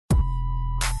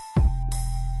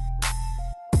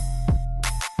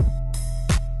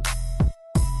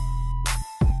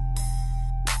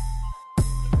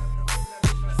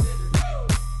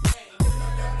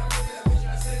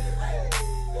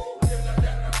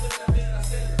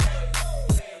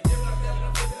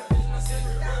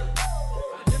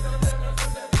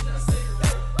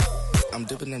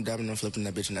dipping, I'm dabbing, I'm flipping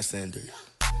that bitch and I send it.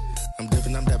 I'm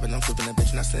dipping, I'm dabbing, I'm flipping that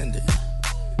bitch and I send it.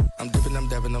 I'm dipping, I'm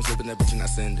dabbing, I'm flipping that bitch and I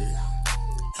send it.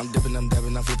 I'm dipping, I'm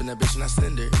dabbing, I'm flipping that bitch and I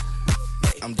send it.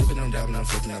 I'm dipping, I'm dabbing, I'm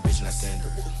flipping that bitch and I send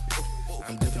it.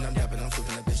 I'm dipping, I'm dabbing, I'm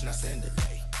flipping that bitch and I send it.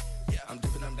 I'm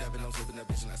dipping, I'm dabbing, I'm flipping that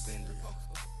bitch and I send it.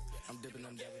 I'm dipping,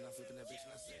 I'm dabbing, I'm flipping that bitch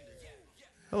and I send it.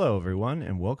 Hello, everyone,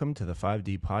 and welcome to the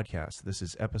 5D Podcast. This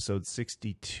is episode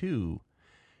 62,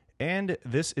 and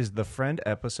this is the friend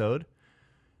episode.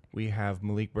 We have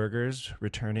Malik Burgers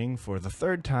returning for the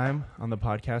third time on the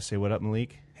podcast. Say what up,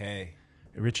 Malik. Hey.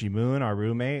 Richie Moon, our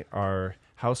roommate, our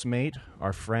housemate,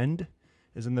 our friend,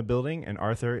 is in the building, and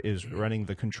Arthur is running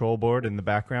the control board in the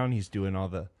background. He's doing all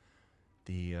the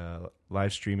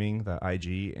live streaming, the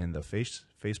IG, and the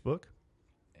Facebook.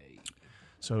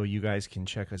 So you guys can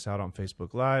check us out on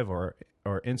Facebook Live or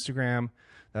Instagram.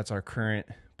 That's our current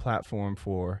platform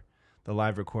for the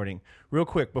live recording. Real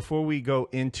quick, before we go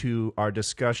into our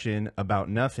discussion about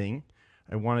nothing,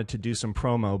 I wanted to do some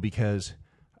promo because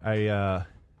I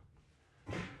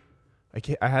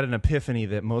had an epiphany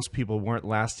that most people weren't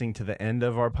lasting to the end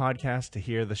of our podcast to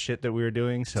hear the shit that we were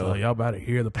doing. So y'all about to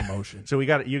hear the promotion. So we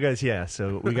got you guys, yeah.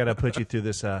 So we got to put you through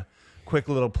this quick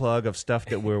little plug of stuff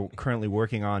that we're currently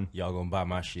working on. Y'all gonna buy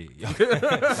my shit.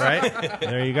 Right?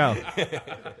 There you go.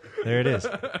 There it is.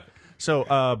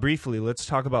 So briefly, let's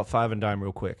talk about Five and Dime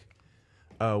real quick.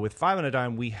 With Five and a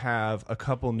Dime, we have a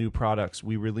couple new products.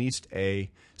 We released a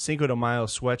Cinco de Mayo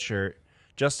sweatshirt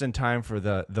just in time for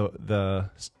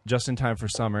just in time for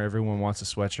summer. Everyone wants a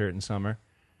sweatshirt in summer.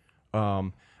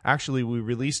 Actually, we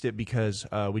released it because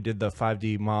we did the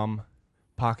 5D Mom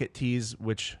pocket tees,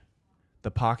 which the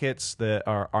pockets that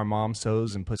our mom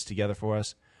sews and puts together for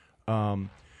us.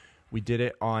 We did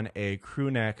it on a crew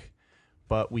neck,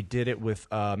 but we did it with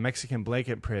Mexican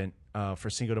blanket print for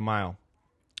Cinco de Mayo.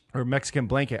 Or Mexican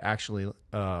blanket, actually.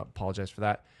 Apologize for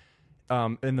that.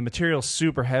 And the material's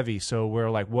super heavy, so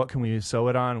we're like, what can we sew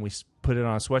it on? We put it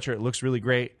on a sweatshirt. It looks really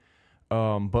great.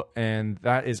 And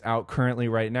that is out currently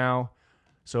right now.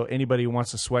 So anybody who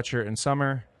wants a sweatshirt in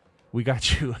summer, we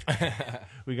got you.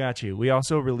 We got you. We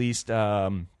also released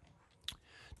another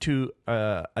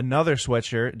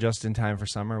sweatshirt just in time for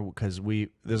summer because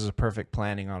this is perfect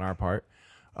planning on our part.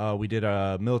 We did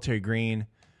a military green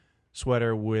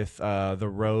sweater with the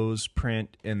rose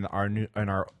print in our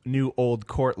new old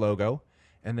court logo,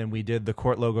 and then we did the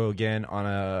court logo again on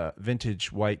a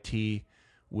vintage white tee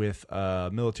with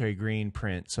military green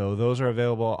print. So those are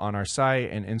available on our site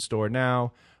and in store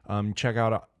now.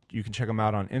 You can check them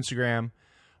out on Instagram.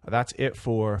 That's it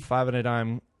for Five and a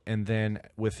Dime. And then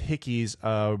with Hickeys,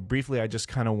 briefly, I just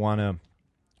kind of want to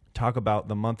talk about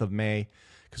the month of May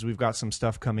because we've got some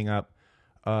stuff coming up.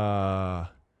 The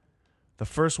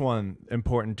first one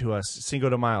important to us, Cinco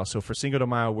de Mayo. So for Cinco de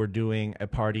Mayo, we're doing a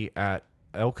party at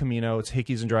El Camino. It's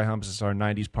Hickeys and Dry Humps. It's our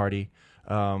 90s party.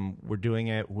 We're doing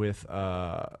it with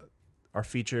our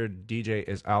featured DJ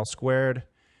is Al Squared.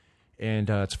 And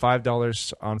it's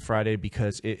 $5 on Friday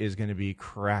because it is going to be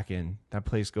cracking. That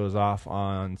place goes off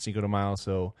on Cinco de Mayo,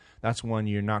 so that's one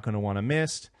you're not going to want to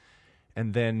miss.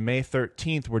 And then May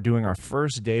 13th, we're doing our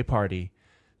first day party.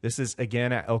 This is,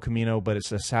 again, at El Camino, but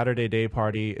it's a Saturday day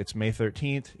party. It's May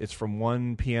 13th. It's from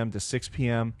 1 p.m. to 6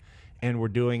 p.m., and we're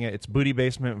doing it. It's Booty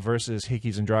Basement versus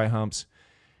Hickeys and Dry Humps.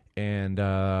 And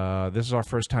this is our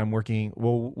first time working.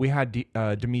 Well, we had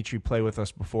Dimitri play with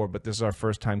us before, but this is our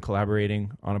first time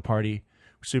collaborating on a party.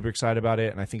 We're super excited about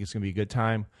it, and I think it's going to be a good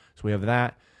time. So we have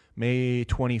that. May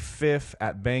 25th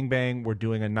at Bang Bang, we're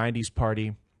doing a 90s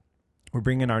party. We're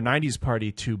bringing our 90s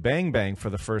party to Bang Bang for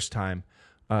the first time.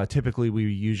 Typically,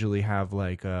 we usually have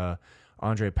like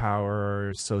Andre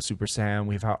Power, So Super Sam.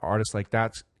 We've had artists like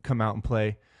that come out and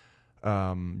play.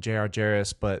 J.R.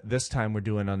 Jarris, but this time we're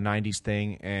doing a 90s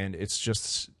thing, and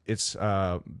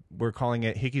we're calling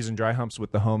it Hickeys and Dry Humps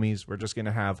with the homies. We're just going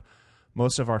to have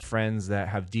most of our friends that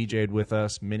have DJ'd with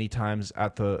us many times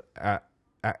at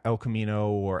El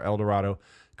Camino or El Dorado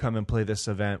come and play this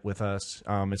event with us.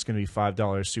 It's going to be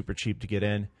 $5, super cheap to get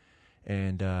in.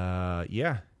 And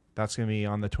that's going to be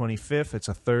on the 25th. It's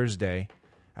a Thursday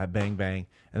at Bang Bang.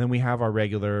 And then we have our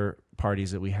regular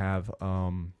parties that we have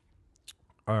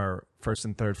our first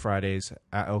and third Fridays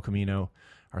at El Camino,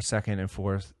 our second and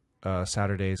fourth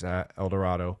Saturdays at El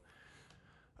Dorado.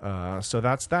 So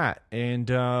that's that. And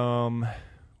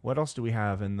what else do we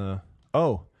have in the?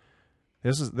 Oh,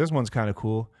 this one's kind of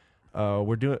cool.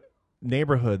 We're doing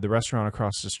Neighborhood, the restaurant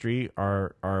across the street.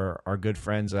 Our good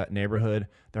friends at Neighborhood.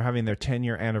 They're having their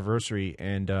 10-year anniversary,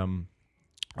 and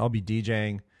I'll be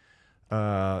DJing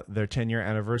their 10-year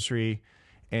anniversary.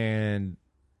 And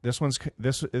This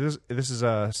is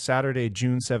Saturday,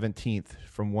 June 17th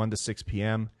from 1 to 6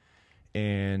 p.m.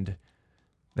 and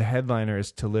the headliner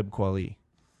is Talib Kweli.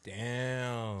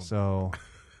 Damn. So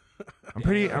I'm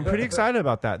pretty excited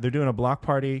about that. They're doing a block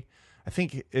party. I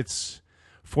think it's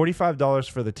 $45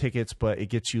 for the tickets, but it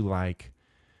gets you like,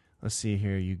 let's see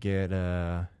here, you get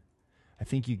I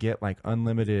think you get like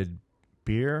unlimited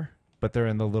beer, but they're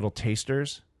in the little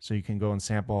tasters, so you can go and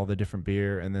sample all the different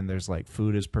beer, and then there's like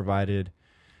food is provided.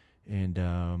 And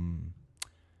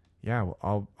yeah,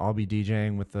 I'll be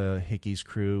DJing with the Hickey's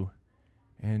crew,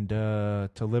 and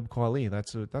Talib Kweli.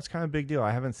 That's kind of a big deal.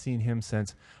 I haven't seen him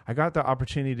since I got the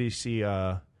opportunity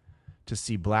to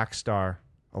see Black Star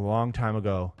a long time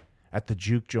ago at the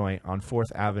Juke Joint on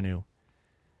 4th Avenue.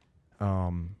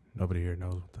 Nobody here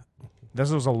knows what that. This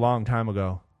was a long time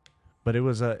ago, but it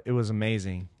was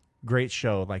amazing. Great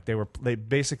show. Like they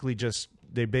basically just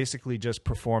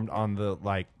performed on the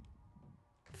like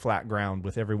flat ground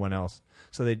with everyone else.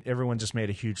 So everyone just made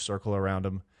a huge circle around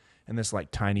them in this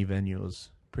like tiny venue. It was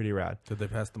pretty rad. Did they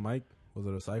pass the mic? Was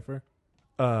it a cipher?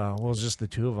 Well, it was just the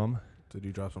two of them. Did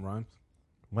you drop some rhymes?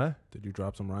 What? Did you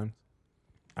drop some rhymes?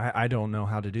 I don't know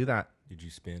how to do that. Did you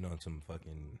spin on some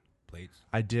fucking plates?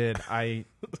 I did. I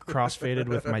crossfaded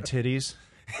with my titties.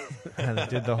 And I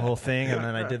did the whole thing, and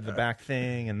then I did the back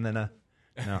thing, and then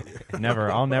no,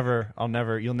 never. I'll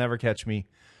never. You'll never catch me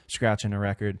scratching a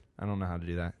record. I don't know how to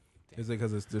do that. Is it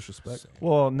because it's disrespect?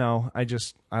 Well, no.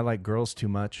 I like girls too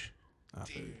much.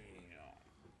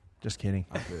 Just kidding.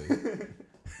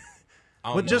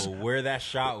 I don't know where that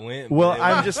shot went. Well,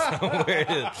 I'm just.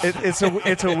 It's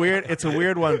a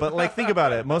weird one, but like think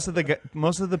about it. Most of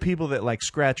the people that like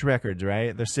scratch records,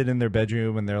 right? They're sitting in their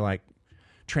bedroom and they're like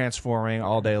transforming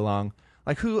all day long.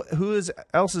 Like who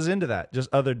else is into that? Just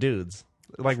other dudes.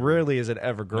 Like rarely is it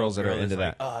ever girls that are into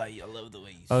that. Oh, you love the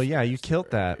way you. Oh yeah, you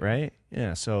killed that, right?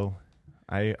 Yeah. So,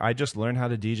 I just learned how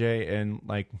to DJ and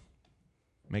like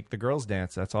make the girls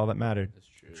dance. That's all that mattered.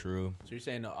 That's true. So you're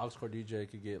saying the aux-core DJ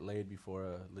could get laid before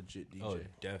a legit DJ? Oh,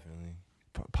 definitely.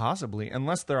 Possibly,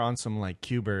 unless they're on some like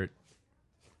Qbert,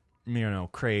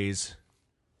 craze,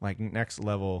 like next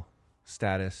level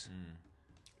status.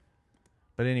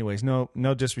 But anyways, no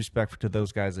disrespect to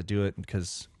those guys that do it,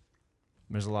 because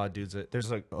there's a lot of dudes there's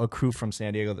like a crew from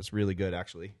San Diego that's really good,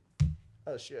 actually.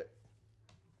 Oh shit!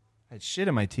 I had shit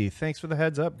in my teeth. Thanks for the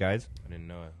heads up, guys. I didn't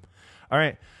know it. All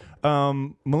right,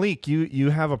 Malik, you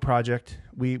have a project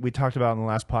we talked about in the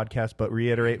last podcast, but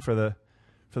reiterate for the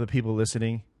people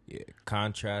listening. Yeah,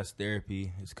 Contrast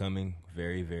Therapy is coming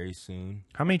very, very soon.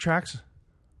 How many tracks?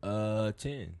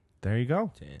 10. There you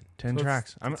go. 10 so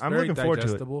tracks. I'm looking forward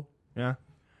to it. Yeah.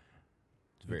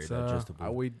 It's very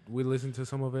digestible. We listened to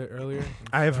some of it earlier.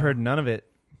 I have heard none of it.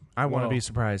 I want to be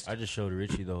surprised. I just showed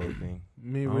Richie the whole thing.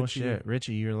 Richie. Shit,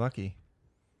 Richie, you're lucky.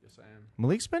 Yes, I am.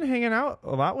 Malik's been hanging out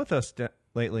a lot with us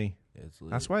lately. Yeah, it's lit.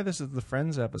 That's why this is the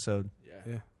Friends episode.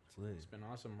 Yeah. It's lit. It's been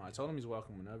awesome. I told him he's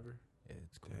welcome whenever. Yeah,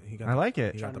 it's cool. I like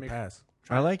it. He got the pass.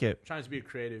 I like it. Trying to be a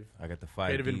creative I got the 5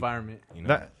 creative environment. You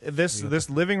know? This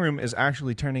living room is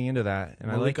actually turning into that,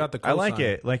 and Malik got the I like cosign.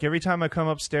 it. Like every time I come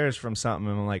upstairs from something,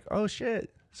 I'm like, oh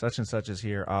shit, such and such is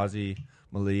here. Ozzie,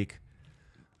 Malik.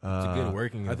 It's a good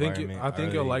working environment. I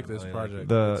think you'll like this really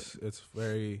project. It's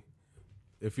very.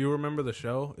 If you remember the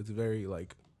show, it's very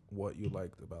like what you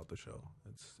liked about the show.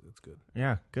 It's good.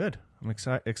 Yeah, good. I'm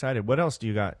excited. What else do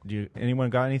you got? Anyone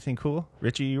got anything cool?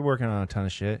 Richie, you're working on a ton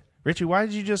of shit. Richie, why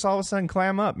did you just all of a sudden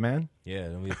clam up, man? Yeah,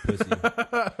 don't be a pussy.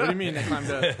 What do you mean they climbed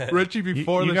up? Richie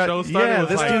before You the show started. Yeah, was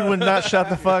this like, dude would not shut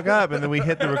the fuck up, and then we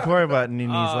hit the record button,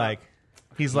 and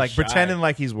he's like shy. pretending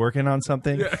like he's working on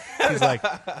something. Yeah. He's like,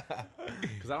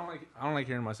 Because I don't like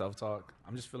hearing myself talk.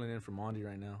 I'm just filling in for Mondi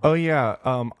right now. oh yeah,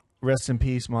 rest in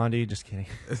peace, Mondi. Just kidding.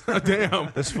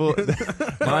 damn. This fool,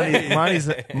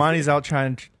 Mondi's out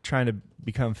trying to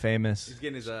become famous. He's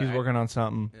getting his. He's working on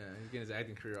something. Yeah, he's getting his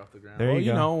acting career off the ground. There Well, you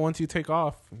you go. know, once you take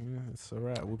off, it's a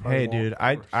wrap. We probably Hey, won't-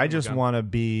 dude, I just want to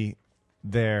be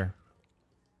there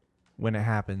when it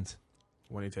happens.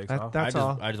 when he takes off. That's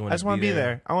all. I just want to be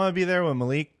there. I want to be there when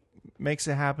Malik makes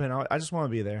it happen. I just want to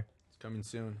be there. It's coming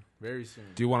soon, very soon.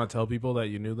 Do you want to tell people that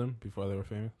you knew them before they were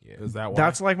famous? Yeah. Is that why?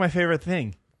 That's like my favorite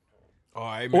thing. Oh,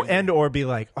 I Or be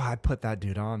like, oh, I put that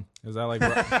dude on. Is that like?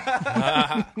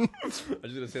 I was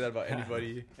just gonna say that about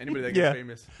anybody that gets Yeah.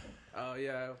 famous. Oh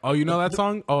yeah. Oh, you know that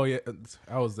song? Oh yeah,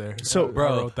 I was there. So, I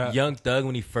Bro, wrote that. Young Thug,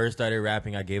 when he first started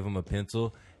rapping, I gave him a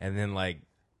pencil, and then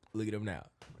look at him now.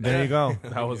 There you go.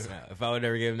 That was If I would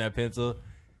never give him that pencil,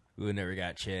 we would never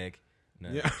got check.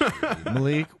 Yeah.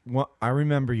 Malik, I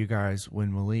remember you guys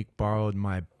when Malik borrowed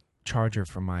my charger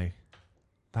from my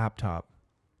laptop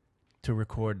to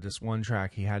record this one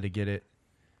track. He had to get it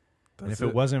And if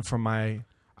it wasn't for my,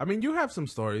 I mean, you have some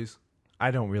stories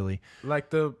I don't really. like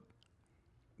the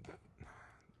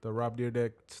Rob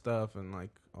Dyrdek stuff and like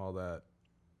all that.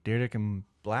 Dyrdek and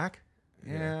Black?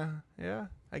 Yeah. Yeah.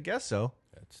 I guess so.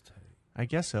 That's tight. I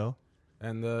guess so.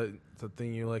 And the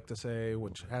thing you like to say,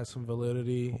 which has some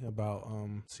validity about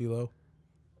CeeLo.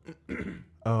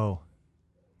 Oh.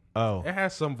 It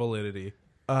has some validity.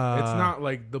 It's not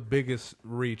like the biggest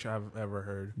reach I've ever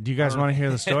heard. Do you guys want to hear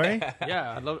the story?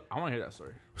 Yeah, I want to hear that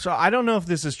story. So I don't know if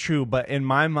this is true, but in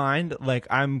my mind, like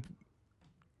I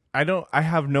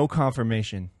have no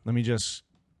confirmation. Let me just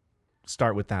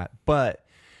start with that. But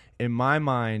in my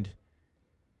mind,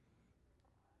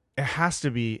 it has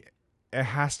to be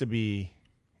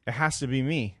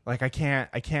me. Like I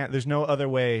can't, there's no other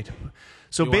way to,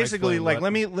 so You wanna basically explain like,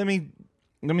 what?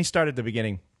 let me start at the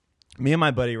beginning. Me and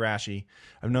my buddy Rashi,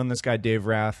 I've known this guy Dave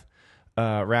Rath,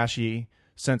 Rashi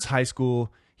since high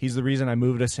school. He's the reason I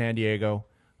moved to San Diego.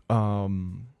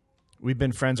 We've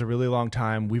been friends a really long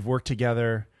time. We've worked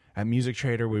together at Music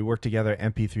Trader. We worked together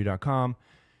at mp3.com.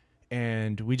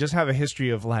 And we just have a history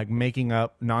of like making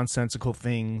up nonsensical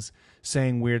things,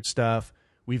 saying weird stuff.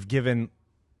 We've given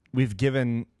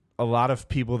a lot of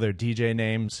people their DJ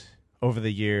names over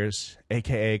the years,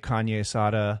 aka Kanye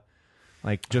Sada,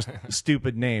 like just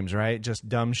stupid names, right? Just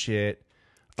dumb shit.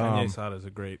 Kanye Sada is a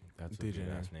great That's a DJ good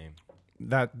name. ass name.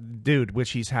 That dude,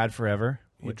 which he's had forever.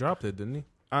 He dropped it, didn't he?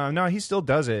 No, he still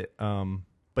does it.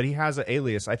 But he has an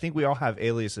alias. I think we all have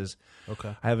aliases.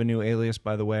 Okay. I have a new alias,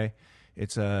 by the way.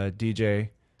 It's DJ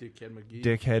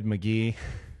Dickhead McGee.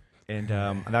 And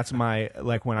that's my,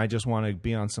 like, when I just want to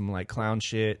be on some, like, clown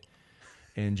shit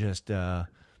and just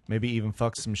maybe even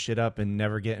fuck some shit up and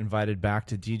never get invited back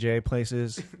to DJ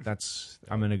places.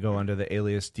 I'm going to go under the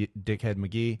alias Dickhead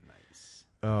McGee.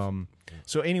 Nice.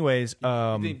 So anyways.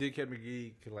 You think Dickhead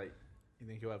McGee could, like, you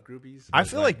think he'll have groupies? I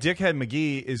feel like Dickhead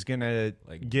McGee is going to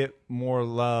Like- get more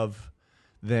love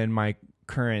than my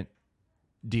current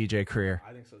DJ career.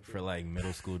 I think so, too. For like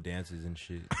middle school dances and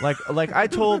shit. Like I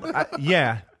told,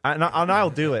 and I'll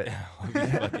do it.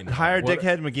 Fucking Hire What-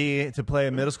 Dickhead McGee to play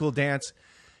a middle school dance,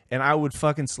 and I would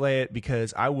fucking slay it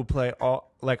because I would play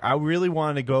all. Like I really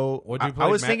wanted to go. Would you I play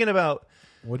was Matt- thinking about.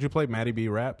 Would you play Matty B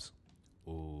Raps?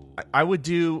 Ooh. I would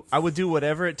do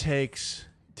whatever it takes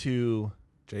to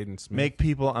Jaden Smith. make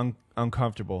people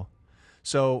uncomfortable.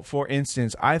 So, for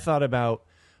instance, I thought about.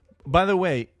 By the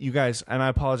way, you guys, and I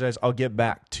apologize. I'll get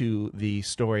back to the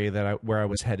story where I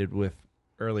was headed with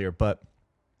earlier, but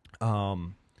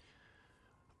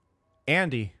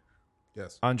Andy,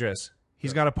 Yes. Andres,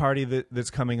 he's got a party that's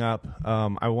coming up.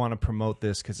 I want to promote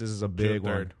this because this is a big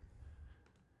June 3rd. one.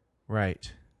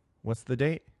 Right. What's the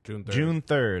date? June 3rd. June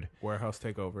 3rd. Warehouse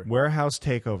Takeover. Warehouse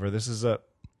Takeover. This is a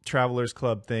Travelers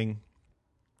Club thing.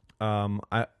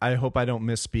 I hope I don't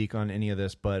misspeak on any of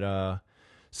this, but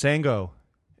Sango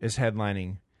is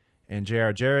headlining, and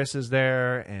J.R. Jarris is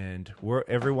there, and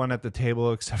everyone at the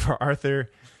table except for Arthur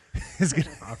is gonna.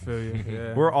 I feel you.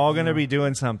 Yeah. We're all gonna be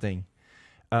doing something.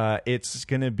 It's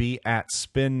gonna be at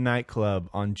Spin Nightclub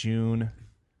on June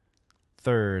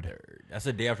 3rd. That's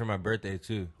the day after my birthday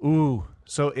too. Ooh,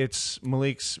 so it's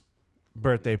Malik's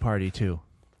birthday party too.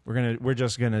 We're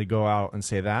just gonna go out and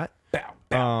say that. Bow,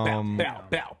 bow, bow,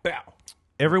 bow, bow.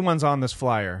 Everyone's on this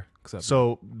flyer. Except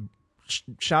So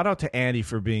shout out to Andy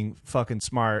for being fucking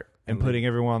smart and putting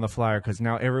everyone on the flyer, because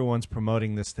now everyone's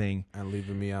promoting this thing and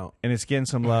leaving me out. and it's getting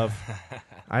some love.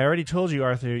 I already told you,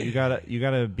 Arthur, you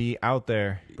gotta be out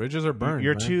there. Bridges are burned.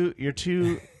 You're man.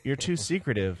 you're too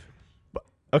secretive. But,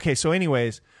 okay, so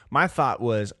anyways, my thought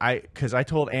was because I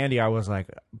told Andy, I was like,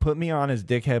 put me on as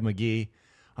Dickhead McGee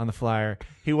on the flyer.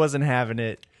 He wasn't having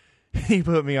it. He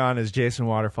put me on as Jason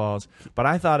Waterfalls, but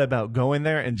I thought about going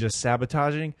there and just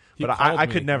sabotaging. He But called I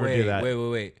me. could never do that.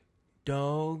 Wait.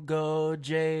 Don't go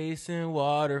Jason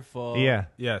Waterfall. Yeah,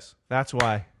 Yes. that's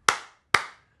why.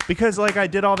 Because like I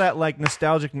did all that like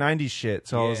nostalgic '90s shit,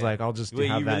 so I was Yeah. like, I'll just Wait,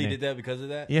 have you that. really name. did that because of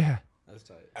that? Yeah. That's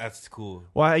tight. That's cool.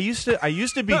 Well, I used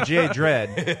to be Jay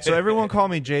Dread, so everyone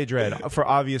called me Jay Dread for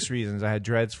obvious reasons. I had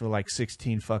dreads for like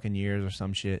 16 fucking years or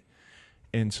some shit.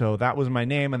 And so that was my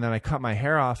name, and then I cut my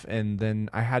hair off, and then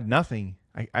I had nothing.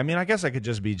 I mean, I guess I could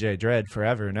just be Jay Dredd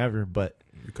forever and ever, but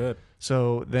You could.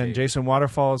 so then Jay- Jason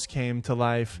Waterfalls came to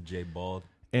life, Jay Bald.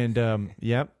 and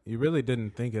yep, You really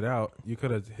didn't think it out. You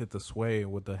could have hit the sway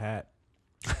with the hat.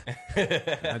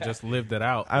 I just lived it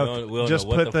out. I don't- we don't just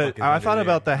know what put the fuck is I under thought there.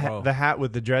 about Bro. the hat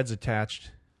with the dreads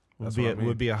attached That's would what I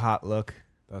mean. be a hot look.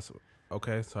 That's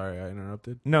Okay, sorry, I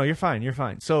interrupted. No, you're fine. You're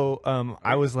fine. So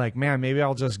I was like, man, maybe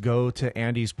I'll just go to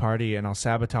Andy's party and I'll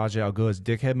sabotage it. I'll go as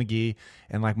Dickhead McGee.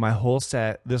 And like my whole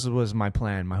set, this was my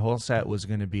plan. My whole set was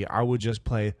going to be, I would just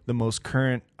play the most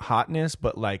current hotness,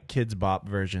 but like Kids Bop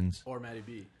versions. Or Maddie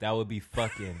B. That would be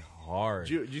fucking hard.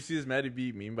 Did you see this Maddie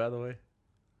B meme, by the way?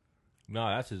 No,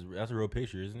 that's a real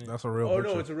picture, isn't it? That's a real Oh,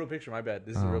 picture. no, it's a real picture. My bad.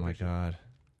 This is a Oh real my picture. God.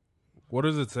 What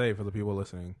does it say for the people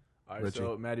listening? All right, Richie.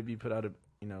 so Maddie B put out a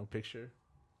picture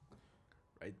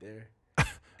right there.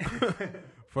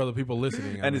 For the people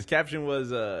listening. And his caption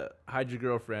was, hide your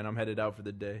girlfriend. I'm headed out for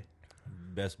the day.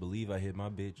 Best believe I hit my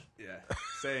bitch. Yeah,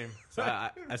 same. So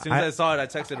as soon as I saw it, I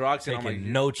texted Roxy. And I'm Taking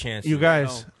like, no chance. You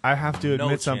guys, I have to No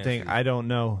admit something. chances. I don't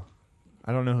know.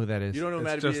 I don't know who that is. you don't know who It's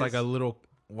Maddie just B like is? a little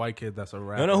white kid that's a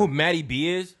rapper. Don't know who Maddie B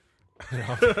is? You're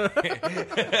out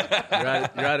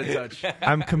of touch.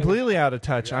 I'm completely out of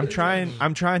touch. I'm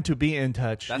trying to be in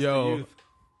touch. That's Yo, the youth.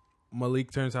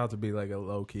 Malik turns out to be like a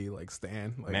low key like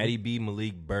Stan. Like, Maddie B,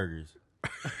 Malik Burgers.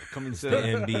 Coming The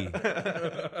soon.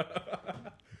 MB.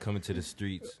 Coming to the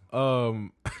streets. I'll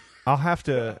have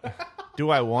to. Do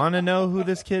I want to know who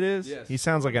this kid is? Yes. He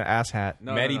sounds like an asshat.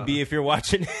 No, Maddie no. B, if you're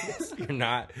watching this, you're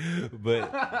not. But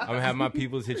I'm going to have my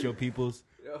peoples hit your peoples.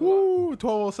 Woo,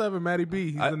 1207, Maddie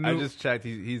B. He's I the new. just checked.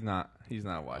 He's not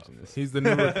watching this. He's the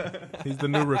new. He's the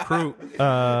new recruit.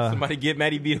 Somebody get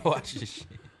Maddie B to watch this shit.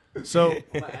 So,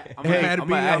 I'm Hey, gonna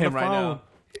be add on him the right phone. now.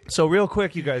 so real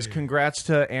quick, you guys, congrats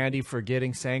to Andy for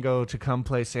getting Sango to come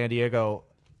play San Diego.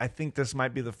 I think this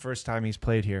might be the first time he's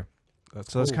played here, That's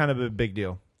so it's cool. kind of a big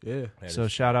deal. Yeah. So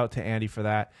shout out to Andy for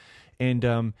that.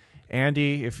 And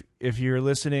Andy, if you're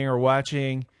listening or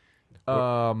watching,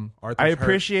 Arthur's I hurt.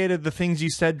 appreciated the things you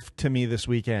said to me this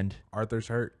weekend. Arthur's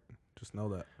hurt. Just know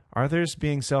that. Arthur's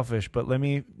being selfish, but let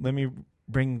me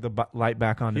bring the light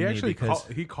back onto He me actually because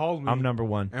he called me. I'm number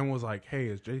one. and was like, "Hey,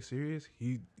 is Jay serious?"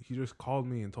 He just called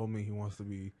me and told me he wants to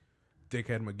be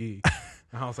Dickhead McGee.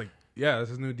 And I was like, "Yeah, that's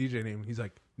his new DJ name." He's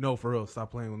like, "No, for real,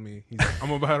 stop playing with me." He's like,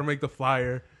 "I'm about to make the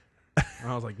flyer."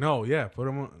 And I was like, "No, yeah, put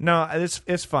him on." No,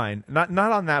 it's fine. Not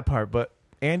on that part, but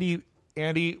Andy,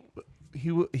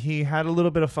 he had a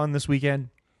little bit of fun this weekend,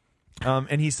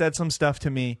 and he said some stuff to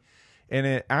me, and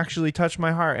it actually touched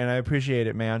my heart, and I appreciate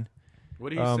it, man. What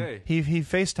did he say? He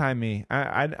FaceTimed me.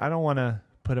 I don't want to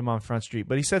put him on Front Street,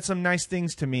 but he said some nice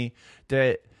things to me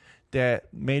that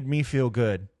made me feel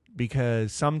good,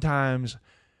 because sometimes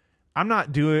I'm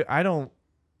not doing. I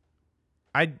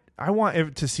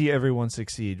want to see everyone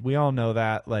succeed. We all know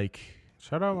that. Like,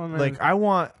 Shut up, my man.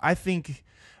 I think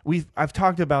I've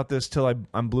talked about this till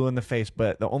I'm blue in the face,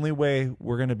 but the only way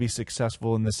we're going to be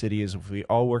successful in the city is if we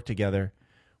all work together,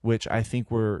 which I think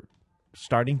we're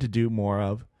starting to do more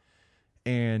of.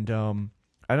 And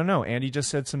I don't know. Andy just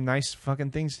said some nice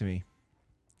fucking things to me,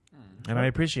 and I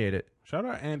appreciate it. Shout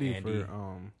out Andy, Andy.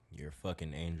 for You're a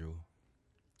fucking angel.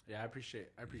 Yeah, I appreciate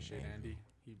Andy.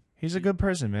 He's a good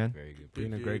person, man. Very good.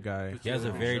 being a great guy. He has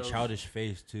a very Shows. childish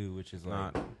face, too, which is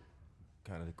like Not.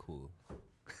 kind of cool.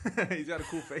 He's got a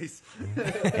cool face.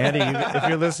 Andy, if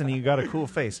you're listening, you got a cool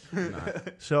face.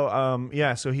 So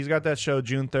so he's got that show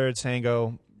June 3rd,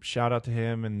 Sango. Shout out to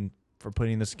him and for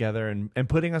putting this together and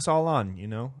putting us all on. You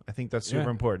know, I think that's super Yeah.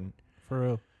 important. For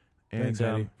real. And Thanks,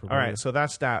 Andy, for all bringing right, it. so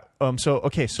that's that.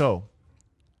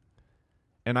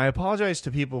 And I apologize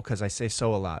to people because I say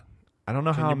so a lot. I don't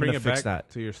know Can how you I'm bring going to it fix back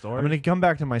that. to your story? I'm going to come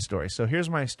back to my story. So here's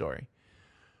my story.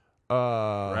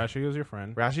 Rashi is your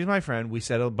friend. Rashi's my friend. We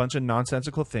said a bunch of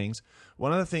nonsensical things.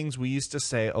 One of the things we used to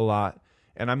say a lot,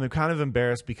 and I'm kind of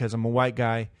embarrassed because I'm a white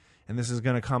guy, and this is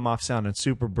going to come off sounding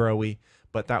super bro-y,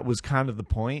 but that was kind of the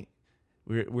point.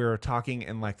 We were talking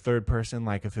in like third person,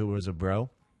 like if it was a bro.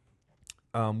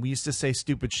 We used to say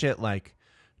stupid shit like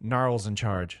Gnarls in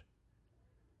charge.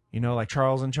 You know, like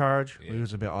Charles in charge. Yeah. We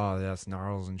was a bit, oh, that's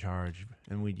Gnarls in charge.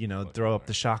 And we, throw up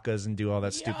the shakas and do all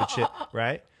that stupid shit,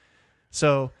 right?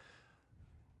 So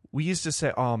we used to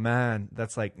say, oh, man,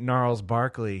 that's like Gnarls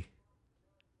Barkley.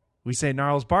 We say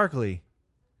Gnarls Barkley.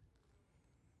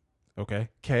 Okay.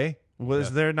 Okay. Was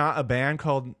Yeah. there not a band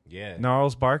called Yeah.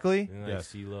 Gnarls Barkley? Isn't it like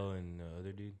Yes. CeeLo and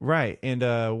other dude? Right. And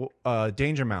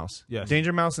Danger Mouse. Yes.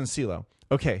 Danger Mouse and CeeLo.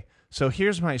 Okay. So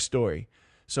here's my story.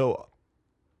 So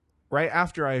right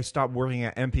after I stopped working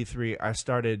at MP3, I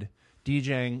started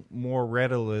DJing more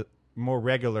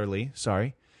regularly.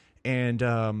 Sorry. And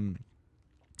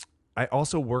I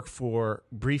also worked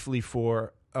briefly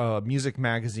for a music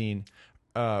magazine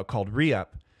called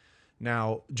Re-Up.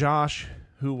 Now, Josh,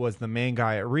 who was the main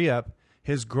guy at Re-Up,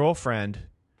 his girlfriend,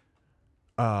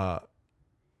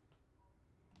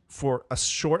 for a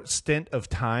short stint of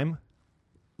time,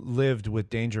 lived with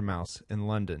Danger Mouse in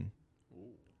London.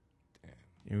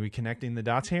 Are we connecting the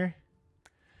dots here?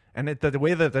 And the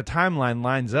way that the timeline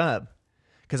lines up,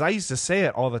 because I used to say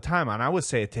it all the time, and I would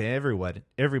say it to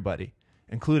everybody,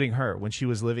 including her, when she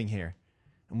was living here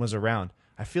and was around.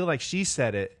 I feel like she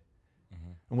said it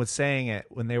and was saying it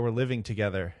when they were living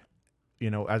together. You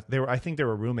know, I think they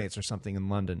were roommates or something in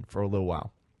London for a little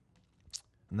while.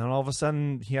 And then all of a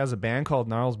sudden, he has a band called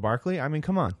Gnarls Barkley. I mean,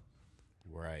 come on.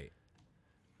 Right.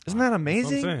 Isn't that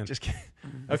amazing? saying. Just kidding.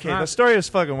 Okay, not- the story is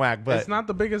fucking whack, but It's not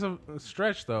the biggest of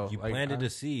stretch though. You Like, planted a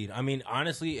seed. I mean,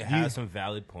 honestly, it has some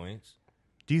valid points.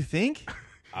 do you think?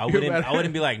 I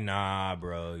wouldn't be like, nah,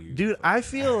 bro. Dude, I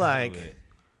feel like,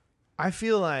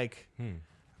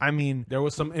 I mean, there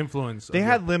was some influence. they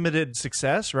had limited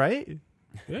success, right?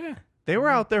 yeah, They were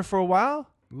out there for a while.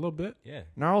 a little bit. Yeah.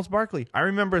 Gnarls Barkley. I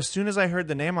remember as soon as I heard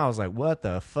the name, I was like, what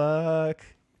the fuck?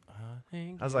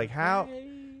 I was like, how?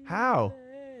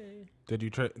 Did you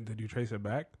trace it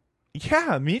back?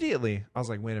 Yeah, immediately. I was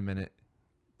like, wait a minute.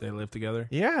 They lived together,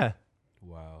 Yeah.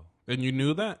 Wow. and you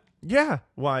knew that. Yeah.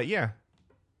 Why? Yeah.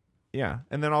 Yeah.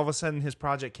 And then all of a sudden his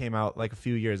project came out like a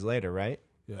few years later, right?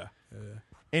 Yeah.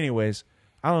 Anyways,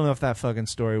 I don't know if that fucking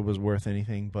story was worth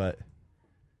anything, but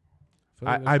feel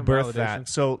like I there's some birthed validation. that.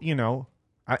 So, you know,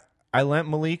 I lent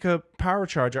Malik a power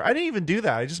charger. I didn't even do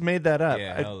that. I just made that up.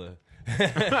 Yeah, hella.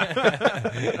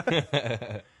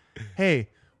 Hey,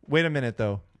 wait a minute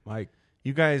though. Mike,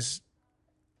 You guys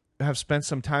have spent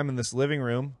some time in this living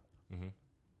room. Mm-hmm.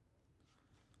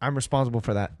 I'm responsible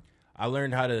for that. I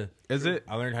learned how to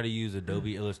use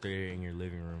Adobe Illustrator in your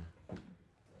living room.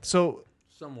 So,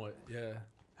 Somewhat, yeah.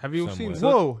 have you Somewhat. seen?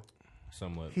 whoa.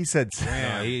 Somewhat. He said,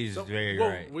 No, he's So- very whoa,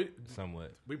 right.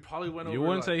 Somewhat. We probably went over. You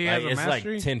wouldn't say he Like, has a it's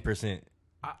mastery? like 10%.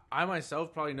 I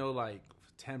myself probably know like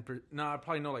 10%. No, I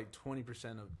probably know like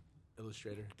 20% of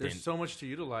Illustrator. There's Then- so much to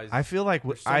utilize. I feel like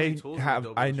There's so many I tools in have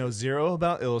Adobe I know Illustrator. zero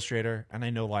about Illustrator and I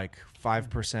know like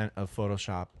 5% of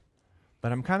Photoshop.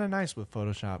 But I'm kind of nice with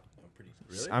Photoshop.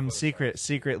 I'm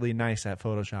secretly nice at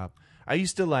Photoshop. I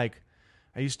used to like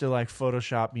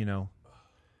Photoshop, you know.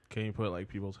 Can you put like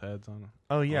people's heads on it?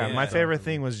 Oh yeah, yeah. my favorite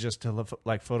thing was just to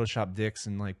like Photoshop dicks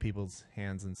and like people's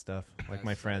hands and stuff, like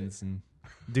my friends, and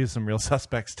do some real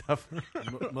suspect stuff.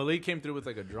 Malik came through with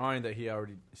like a drawing that he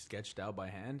already sketched out by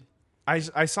hand. I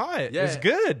saw it. Yeah. It's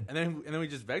good. And then we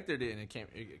just vectored it and it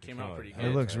came out pretty It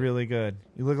good. looks really good.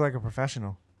 You look like a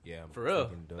professional. Yeah. For real.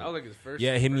 fucking dope. That was like his first.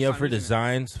 Yeah, hit me first up time for using it.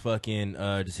 designs. Fucking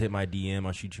just hit my DM.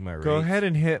 I'll shoot you my rates. Go ahead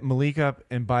and hit Malik up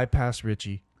and bypass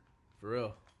Richie. For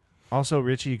real. Also,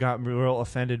 Richie got real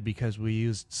offended because we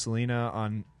used Selena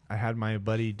on. I had my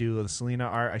buddy do the Selena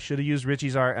art. I should have used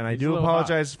Richie's art, and I He's a do little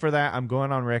apologize for that. I'm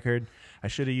going on record. I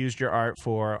should have used your art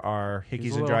for our He's a Hickeys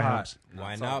and little Dry hot. Humps.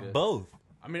 Why It's all not good. both?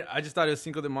 I mean, I just thought it was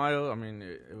Cinco de Mayo. I mean,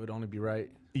 it would only be right.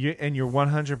 And you're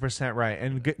 100% right.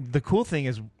 And the cool thing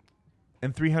is,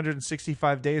 in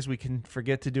 365 days, we can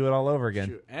forget to do it all over again.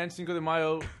 Shoot. And Cinco de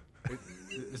Mayo.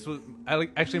 This was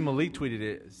actually Malik tweeted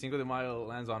it. Cinco de Mayo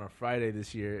lands on a Friday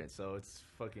this year, and so it's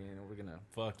fucking. We're gonna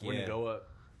Yeah. go up.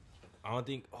 I don't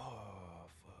think. Oh,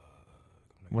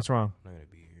 fuck. What's wrong? I'm not going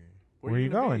to be here. Where you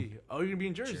gonna going? be? Oh, you're gonna be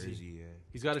in Jersey. Jersey, yeah.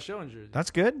 He's got a show in Jersey.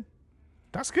 That's good.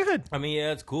 That's good. I mean,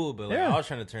 yeah, it's cool, but like, Yeah. I was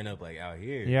trying to turn up like out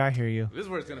here. Yeah, I hear you. This is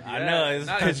where it's gonna be. I at. know, it's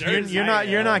Not in 'cause Jersey. You're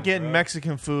not getting bro.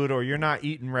 Mexican food, or you're not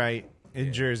eating right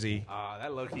in Jersey.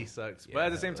 That low key sucks. Yeah, but at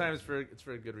the that same time, low-key. it's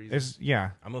for a good reason. It's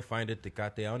yeah. I'm gonna find a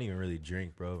Tecate. I don't even really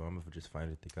drink, bro. I'm gonna just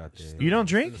find a Tecate. You don't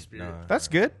drink? In the spirit. Nah, That's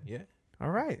good. Yeah. All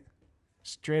right.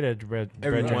 Straight edge bread.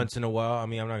 Every brethren. once in a while. I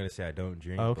mean, I'm not gonna say I don't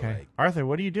drink. Okay. But like, Arthur,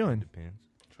 what are you doing? depends.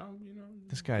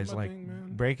 This guy's my like thing,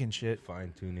 man. breaking shit.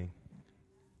 Fine tuning.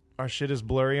 Our shit is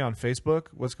blurry on Facebook.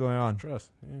 What's going on? Trust,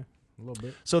 yeah, a little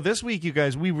bit. So this week, you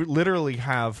guys, we literally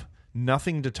have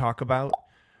nothing to talk about.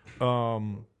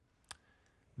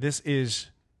 This is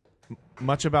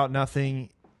much about nothing.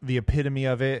 The epitome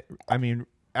of it. I mean,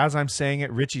 as I'm saying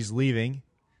it, Richie's leaving,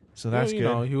 so that's You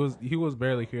good. know, he was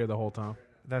barely here the whole time.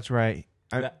 That's right.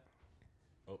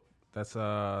 That's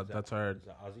our Is that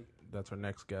Ozzie? that's our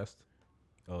next guest.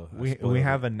 Oh, I We spoiled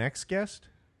have it. a next guest.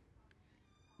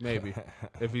 Maybe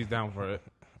if he's down for it.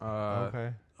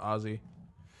 Okay. Ozzie.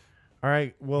 All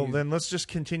right. Well, He's- then let's just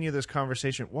continue this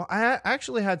conversation. Well, I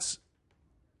actually had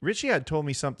Richie had told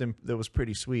me something that was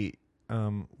pretty sweet.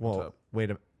 Well, up?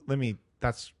 wait a let me.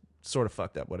 That's sort of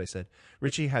fucked up what I said.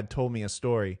 Richie had told me a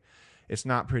story. It's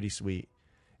not pretty sweet.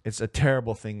 It's a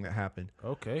terrible thing that happened.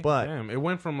 Okay, But- damn, it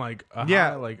went from like a Yeah,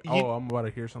 high, like you- I'm about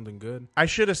to hear something good. I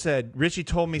should have said Richie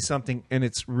told me something, and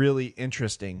it's really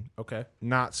interesting. Okay,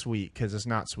 Not sweet because it's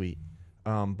not sweet.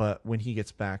 But when he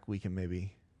gets back, we can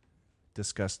maybe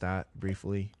discuss that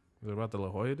briefly. is it about the La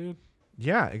Jolla dude?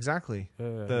 Yeah, exactly.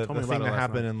 The told me thing about it that last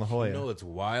happened night. in La Jolla. You know it's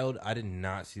wild? I did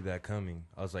not see that coming.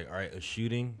 I was like, all right, a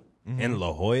shooting in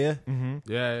La Jolla?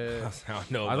 Yeah. I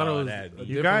don't know I thought it about was that. a You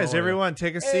different guys, order. everyone,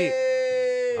 take a seat.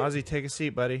 Ozzie, take a seat,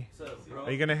 buddy.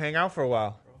 Are you gonna hang out for a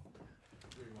while?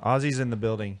 Ozzie's in the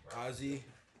building. Ozzie.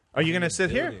 Are you gonna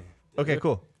sit here? building. Okay,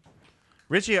 cool.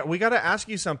 Richie, we gotta ask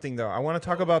you something though. I want to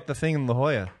talk about the thing in La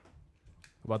Jolla.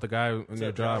 About the guy in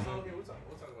your job.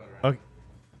 Okay.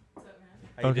 How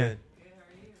you Okay. doing?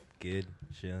 Good.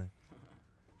 Chilling.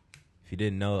 If you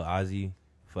didn't know, Ozzie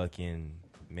fucking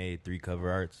made 3 cover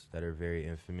arts that are very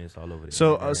infamous all over the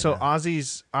So, internet so right now.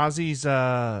 Ozzie's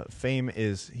fame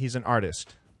is he's an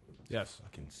artist. Yes.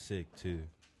 Fucking sick too.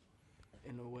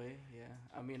 In a way, yeah.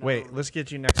 I mean, I Wait, don't let's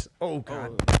get you next. Oh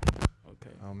God.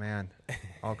 okay. Oh man,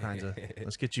 all kinds of.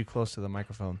 Let's get you close to the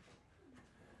microphone.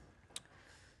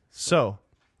 So,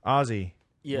 Ozzie,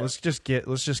 Yeah. let's just get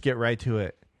right to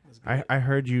it. I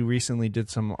heard you recently did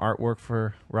some artwork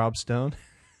for Rob Stone.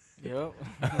 Yep.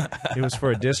 It was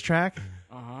for a diss track.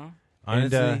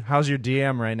 Honestly, And how's your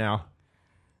DM right now?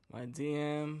 My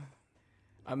DM.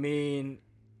 I mean,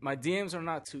 my DMs are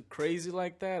not too crazy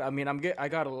like that. I mean, I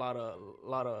got a lot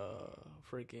of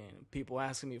freaking people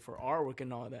asking me for artwork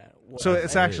and all that. So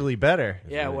it's actually better.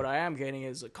 Yeah, what I am getting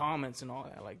is the comments and all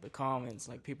that, like the comments,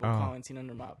 like people Oh. commenting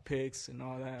under my pics and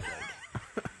all that.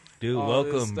 Like, dude, all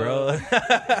this welcome, bro.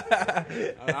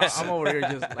 I'm over here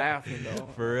just laughing though.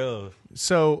 For real.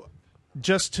 So,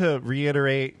 just to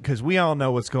reiterate, because we all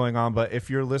know what's going on, but if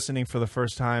you're listening for the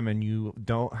first time and you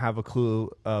don't have a clue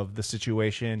of the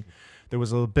situation, there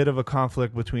was a bit of a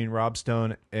conflict between Rob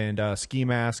Stone and Ski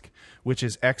Mask, which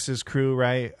is X's crew,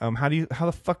 right? How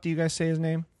the fuck do you guys say his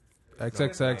name?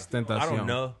 XXX Tentacion. I don't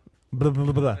know. Blah, blah,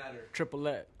 blah, blah. Triple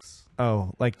X.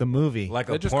 Oh, like the movie. Like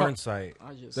They a just porn call- site.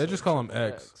 They just call him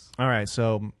X. All right,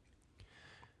 so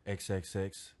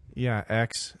XXX. yeah,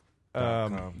 X.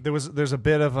 .com. There's a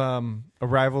bit of a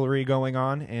rivalry going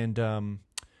on, and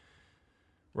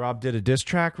Rob did a diss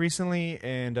track recently,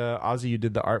 and Ozzie, you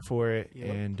did the art for it, Yep.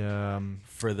 and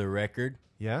For the record,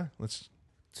 yeah, let's.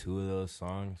 2 of those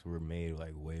songs were made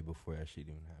like way before that shit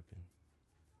even happened.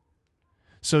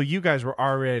 So you guys were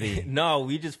already. No,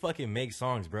 we just fucking make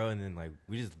songs, bro, and then like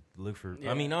we just look for.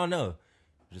 Yeah. I mean, I don't know.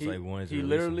 Just He, like wanted to. he release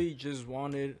literally just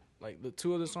wanted, like, the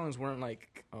 2 of the songs weren't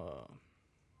like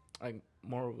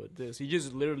more of a diss. He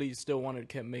just literally still wanted to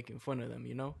keep making fun of them,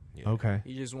 you know? them. Yeah. Okay.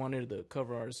 He just wanted the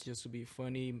cover arts just to be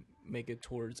funny, make it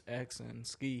towards X and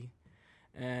Ski.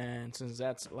 And since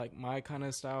that's like my kind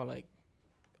of style, like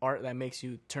art that makes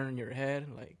you turn your head,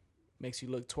 like makes you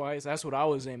look twice, that's what I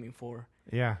was aiming for.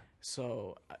 Yeah.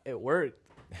 So it worked.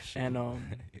 And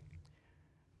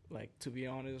like, to be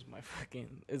honest,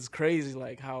 it's crazy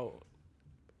like how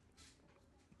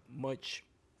much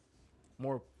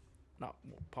more, not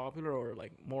more popular or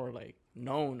like more like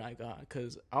known I got,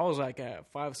 because I was like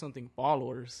at 5-something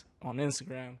followers on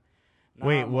Instagram. Now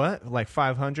Wait, I'm- what? Like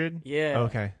 500? Yeah.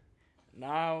 Okay.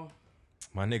 Now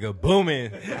My nigga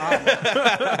booming.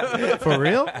 For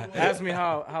real? ask me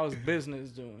how's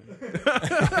business doing.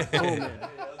 Booming.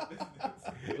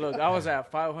 Look, I was at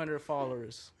 500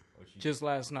 followers just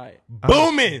last night.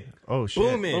 Booming. Oh shit.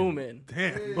 Booming. Booming.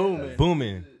 Booming.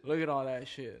 Booming. Look at all that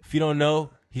shit. If you don't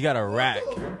know, he got a rack.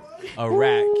 A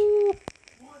rack.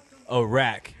 A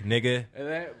rack, nigga. And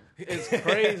that, it's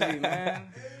crazy, man.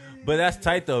 But that's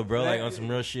tight though, bro. Like on some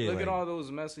real shit. Look like, at all those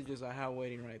messages I have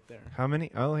waiting right there. How many?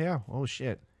 Oh yeah. Oh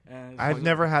shit. And I've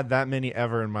never had that many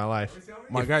ever in my life.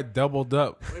 My guy doubled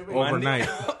up overnight.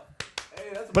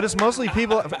 But it's mostly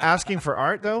people asking for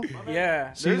art, though.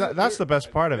 Yeah. See, that's the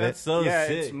best part of it. that's so Yeah,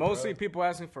 sick. it's mostly people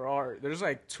asking for art. There's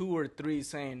like 2 or 3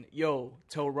 saying, "Yo,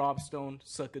 tell Rob Stone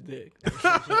suck a dick."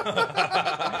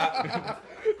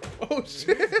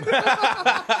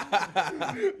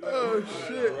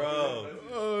 Bro.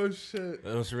 Oh shit.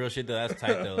 On some real shit though, that's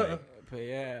tight though. Like, But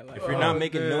yeah, like if you're not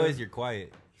making damn. noise, you're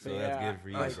quiet. So Yeah, that's good for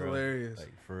you, that's bro. hilarious.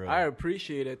 Like for real. I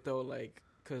appreciate it though, like,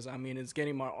 because I mean, it's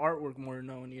getting my artwork more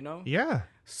known, you know. Yeah.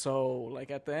 So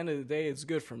like at the end of the day, it's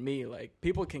good for me. Like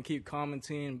people can keep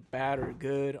commenting bad or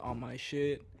good on my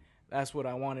shit. That's what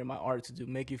I wanted my art to do,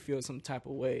 make you feel some type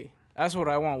of way. That's what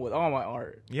I want with all my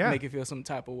art. Yeah. Make you feel some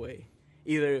type of way.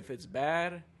 Either if it's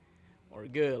bad or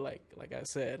good, like I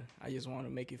said, I just want to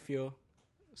make you feel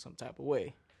some type of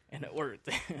way. And it worked.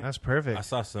 That's perfect. I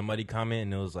saw somebody comment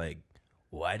and it was like,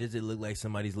 why does it look like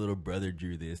somebody's little brother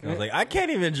drew this? And I was like, I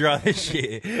can't even draw this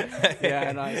shit. Yeah,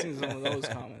 and I seen some of those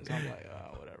comments. I'm like,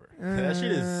 whatever. That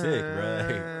shit is sick, bro.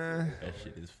 Like, that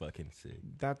shit is fucking sick.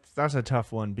 That's a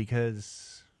tough one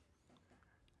because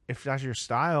if that's your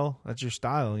style, that's your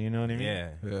style. You know what I mean? Yeah.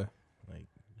 Yeah. Like,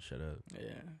 shut up.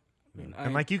 Yeah.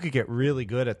 And like you could get really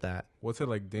good at that. What's it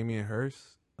like, Damien Hirst?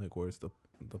 Like, where's the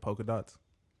polka dots?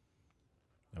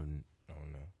 I don't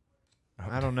know.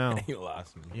 I don't know. You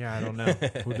lost me. Yeah, I don't know.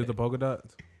 Who did the polka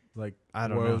dots? Like, I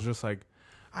don't where know. It was just like,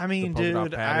 I mean, polka dot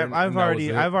dude, pattern, I've and that was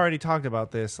it? already talked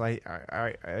about this. Like,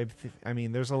 I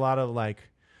mean, there's a lot of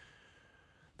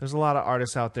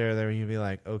artists out there that you'd be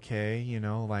like, okay, you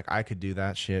know, like I could do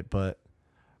that shit, but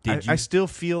I still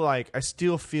feel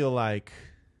like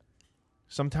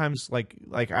sometimes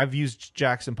like I've used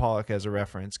Jackson Pollock as a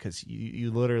reference because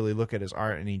you literally look at his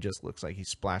art and he just looks like he's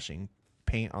splashing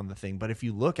paint on the thing. But if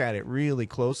you look at it really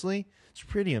closely, it's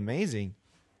pretty amazing.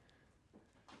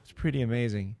 It's pretty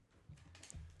amazing.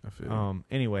 I feel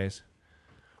Anyways,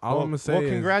 all I'm gonna say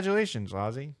is, congratulations,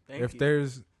 Ozzie. if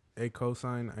there's a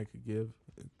cosign I could give,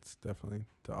 it's definitely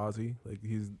to Ozzie. Like,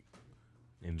 he's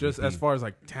MVP. just as far as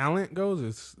like talent goes,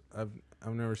 it's I've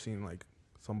never seen like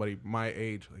somebody my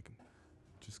age like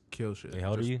just kill shit. Hey, how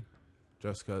old are you?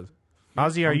 Just because.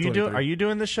 Ozzie, are I'm you 23.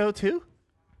 doing the show too?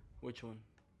 Which one?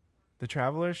 The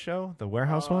Travelers show, the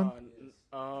warehouse one.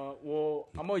 Well,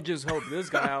 I'm gonna just help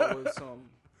this guy out with some.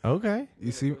 Okay.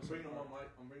 You see, I'm bringing him on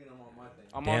my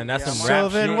thing. Damn, that's some So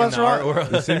rap then shit what's in the art wrong?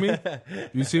 world. you see me?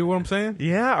 You see what I'm saying?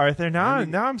 Yeah, Arthur. Now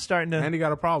Andy- I'm starting to. And he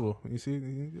got a problem. You see,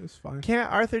 it's fine.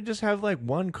 Can't Arthur just have like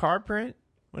one car print?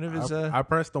 One of his. I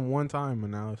pressed him one time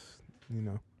and now it's, you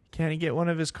know. Can't he get one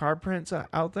of his car prints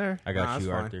out there? I Nah, got it's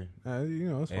you, fine. Arthur. You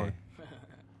know, it's Hey. fine.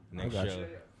 Next got show.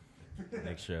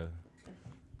 Next show.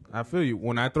 I feel you.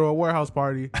 When I throw a warehouse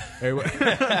party, everybody,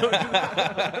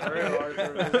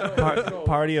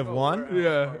 Party of one.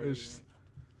 yeah, it's,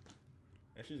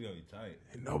 That shit's gonna be tight.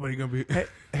 nobody gonna be.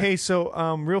 Hey, so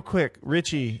real quick,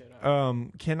 Richie,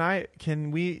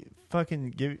 can we fucking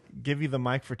give you the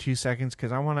mic for 2 seconds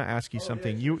because I want to ask you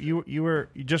something. You were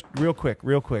just real quick.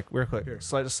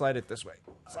 Slide it this way.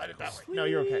 Slide it that way. No,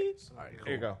 you're okay. All right,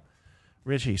 here you go,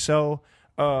 Richie. So,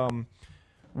 was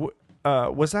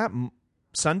that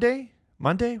Sunday,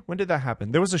 Monday? When did that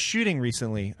happen? There was a shooting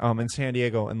recently in San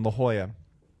Diego in La Jolla,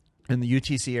 in the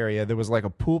UTC area. There was like a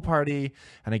pool party,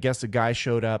 and I guess a guy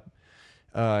showed up.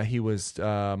 He was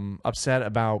upset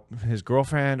about his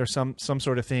girlfriend or some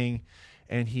sort of thing,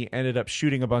 and he ended up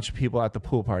shooting a bunch of people at the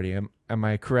pool party. Am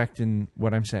I correct in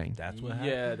what I'm saying? That's what happened.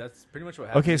 Yeah, that's pretty much what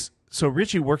happened. Okay, so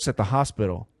Richie works at the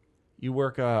hospital. You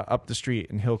work up the street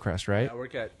in Hillcrest, right? I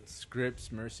work at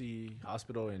Scripps Mercy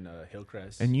Hospital in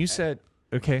Hillcrest. And you said,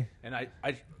 okay, And I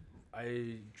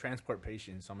transport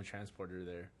patients. I'm a transporter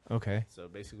there. okay. So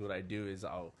basically, what I do is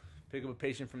I'll pick up a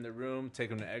patient from the room, take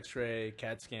them to X-ray,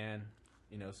 CAT scan,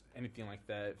 anything like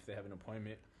that if they have an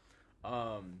appointment.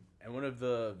 And one of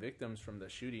the victims from the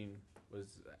shooting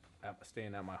was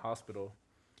staying at my hospital,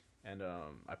 and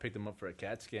I picked him up for a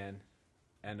CAT scan,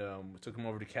 and took him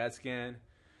over to CAT scan.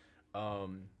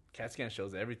 CAT scan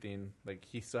shows everything. Like,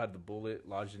 he still had the bullet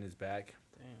lodged in his back.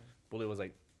 Damn. Bullet was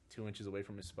like 2 inches away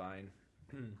from his spine.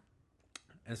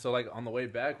 And so, like, on the way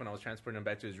back, when I was transporting him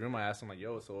back to his room, I asked him, like,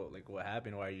 yo, so, like, what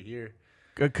happened? Why are you here?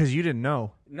 Because you didn't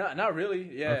know. Not really,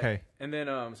 yeah. Okay. And then,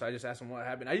 so I just asked him what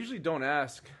happened. I usually don't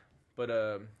ask, but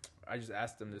I just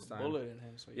asked him this time. Bullet in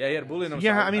him. So Yeah, he had a bullet in him.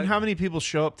 Yeah, so I mean, how many people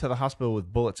show up to the hospital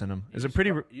with bullets in them? Is it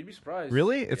pretty? You'd be surprised.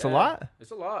 Really? It's a Yeah, lot?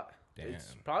 It's a lot. Damn.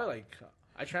 It's probably like,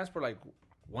 I transport like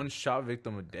one shot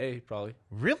victim a day, probably.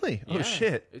 Really? Oh Yeah.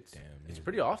 shit! It's Damn, it's niggas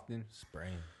pretty often.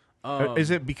 Spraying.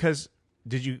 Is it because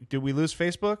did we lose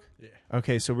Facebook? Yeah.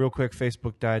 Okay, so real quick,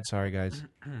 Facebook died. Sorry, guys.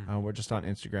 We're just on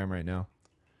Instagram right now.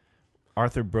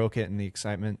 Arthur broke it in the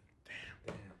excitement.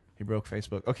 Damn. He broke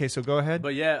Facebook. Okay, so go ahead.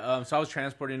 But yeah, so I was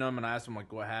transporting him, and I asked him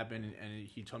like what happened, and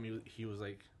he told me he was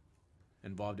like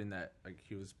involved in that, like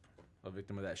he was a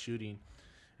victim of that shooting,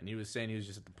 and he was saying he was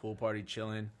just at the pool party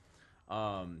chilling,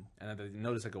 and I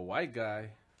noticed like a white guy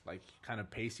like kind of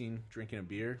pacing, drinking a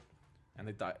beer, and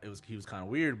they thought he was kind of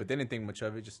weird, but they didn't think much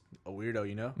of it, just a weirdo,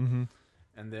 you know. Mm-hmm.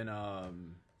 And then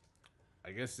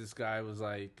I guess this guy was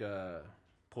like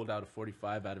pulled out a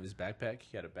 45 out of his backpack.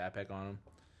 He had a backpack on him.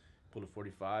 Pulled a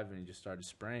 45 and he just started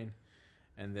spraying.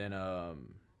 And then I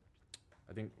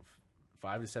think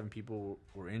 5 to 7 people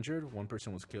were injured. One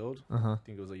person was killed. Uh-huh. I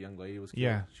think it was a young lady was killed.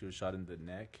 Yeah. She was shot in the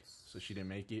neck, so she didn't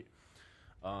make it.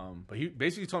 But he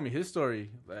basically told me his story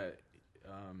that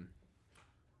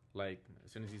like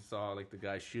as soon as he saw like the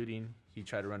guy shooting, he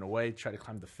tried to run away, tried to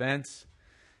climb the fence.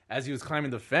 As he was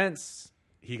climbing the fence,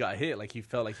 he got hit. Like he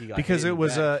felt like he got Because hit it in the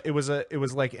was back. it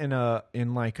was like in a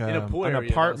pool an area,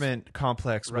 apartment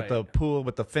complex with Right. the pool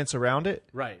with the fence around it.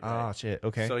 Right. Ah, right. shit.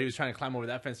 Okay. So he was trying to climb over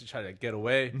that fence to try to get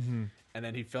away, Mm-hmm. and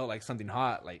then he felt like something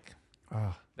hot, like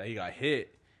Ah. that he got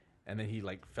hit, and then he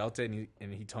like felt it,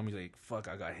 and he told me like, "Fuck,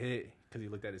 I got hit." because he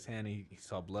looked at his hand, he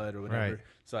saw blood or whatever. Right.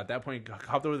 So at that point, he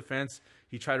hopped over the fence.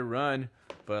 He tried to run,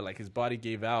 but like his body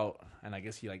gave out, and I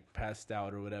guess he like passed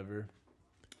out or whatever.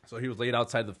 So he was laid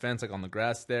outside the fence, like on the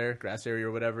grass area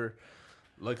or whatever.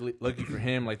 Lucky for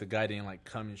him, like the guy didn't like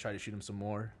come and try to shoot him some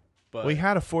more. But We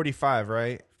had a 45,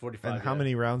 right? 45. And how yeah.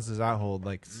 many rounds does that hold?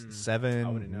 Like I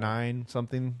 7, wouldn't know. 9,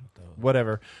 something,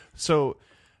 whatever. So,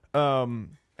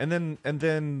 and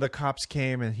then the cops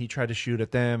came and he tried to shoot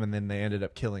at them, and then they ended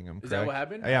up killing him. Is that correct? what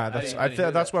happened? Yeah, I that's didn't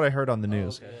hear that's that. what I heard on the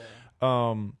news.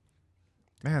 Okay.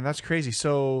 Man, that's crazy.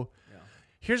 So, Yeah.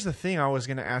 here's the thing: I was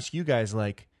gonna ask you guys,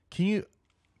 like, can you,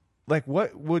 like,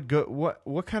 what would go,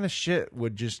 what kind of shit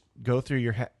would just go through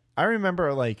your head? I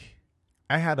remember, like,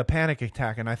 I had a panic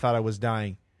attack and I thought I was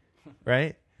dying,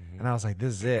 right? And I was like,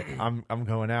 "This is it. I'm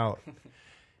going out."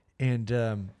 And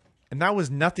that was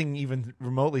nothing even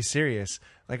remotely serious.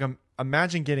 Like,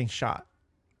 imagine getting shot.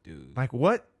 Dude. Like,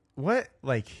 what, like,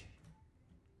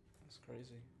 That's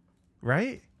crazy.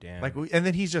 right? Damn. Like, and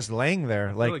then he's just laying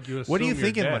there. Like, like you what are you assume you're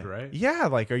thinking? dead, like, right? yeah.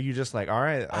 Like, are you just like, all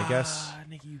right, I guess.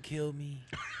 Nigga, you killed me.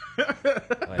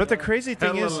 But the crazy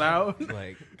thing Hella is, loud.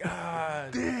 Like,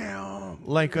 God damn.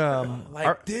 like,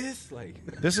 Like this? Like,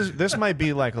 this might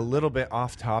be like a little bit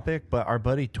off topic, but our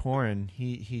buddy Torin,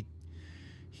 he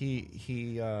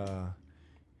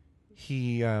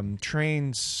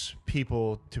trains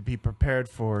people to be prepared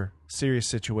for serious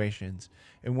situations.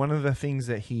 And one of the things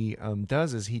that he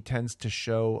does is he tends to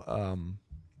show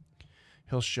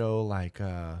he'll show like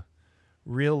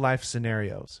real life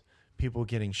scenarios, people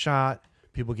getting shot,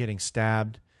 people getting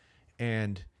stabbed,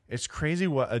 and it's crazy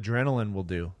what adrenaline will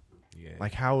do. yeah.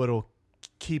 Like how it'll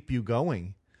keep you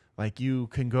going. Like you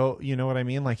can go, you know what I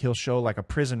mean? Like he'll show like a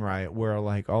prison riot where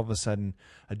like all of a sudden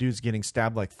a dude's getting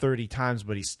stabbed like 30 times,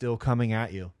 but he's still coming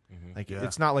at you. Like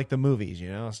it's not like the movies, you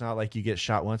know? It's not like you get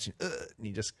shot once and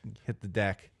you just hit the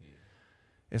deck.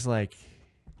 It's like,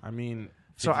 I mean,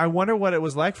 so I wonder what it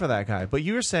was like for that guy. But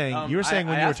you were saying, when you were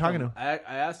talking to him. I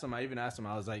asked him. I even asked him.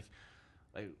 I was like,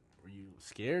 were you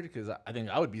scared? Because I think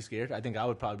I would be scared. I think I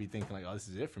would probably be thinking like, oh, this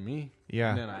is it for me. Yeah.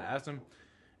 And then I asked him,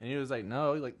 and he was like,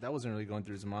 no, like that wasn't really going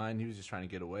through his mind. He was just trying to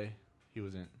get away. He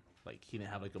wasn't like he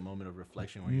didn't have like a moment of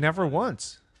reflection. Where he was Never like,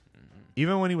 once.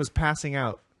 Even when he was passing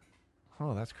out.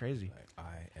 Oh, that's crazy. Like,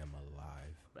 I am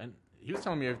alive. And he was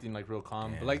telling me everything like real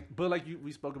calm. But like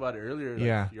we spoke about it earlier. Like,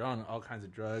 Yeah. You're on all kinds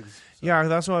of drugs. So. Yeah,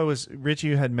 that's why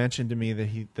Richie had mentioned to me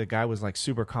that the guy was like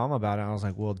super calm about it. I was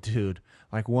like, well, dude,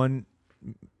 like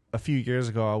a few years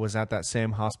ago, I was at that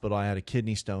same hospital. I had a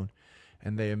kidney stone,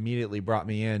 and they immediately brought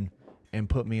me in and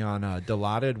put me on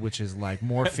Dilaudid, which is like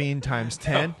morphine times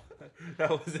 10. That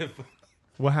wasn't.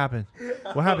 What happened?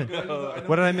 What happened?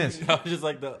 What did I miss? I was just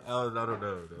like I don't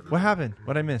know. What happened?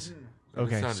 What did I miss?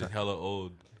 Okay. It sounded hella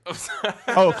old.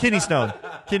 Oh, kidney stone.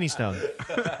 Kidney stone.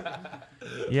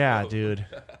 Yeah, dude.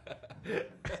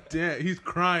 damn, he's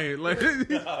crying. Like,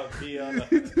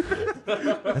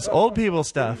 That's old people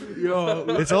stuff. yo,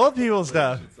 It's old people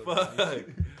stuff. Fuck.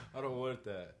 I don't want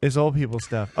that. It's old people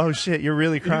stuff. Oh shit, you're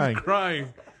really crying.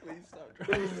 crying.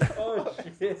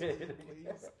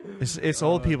 It's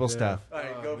old people stuff.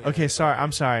 Okay, sorry.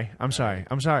 I'm sorry. All right,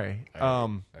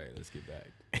 let's get back.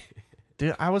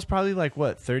 Dude, I was probably like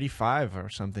what 35 or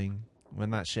something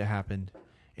when that shit happened.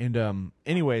 And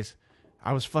anyways,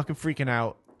 I was fucking freaking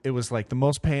out. It was like the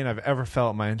most pain I've ever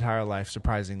felt in my entire life,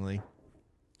 surprisingly.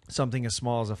 Something as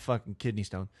small as a fucking kidney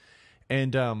stone.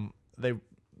 And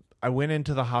I went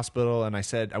into the hospital and I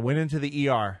went into the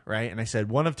ER, right? And I said,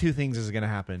 one of two things is going to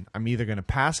happen. I'm either going to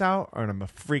pass out or I'm going to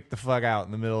freak the fuck out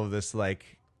in the middle of this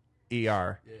like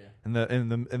ER in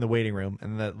the waiting room.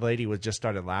 And the lady just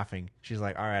started laughing. She's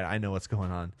like, all right, I know what's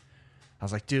going on. I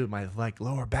was like, dude, my like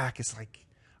lower back is like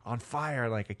on fire.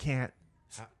 Like I can't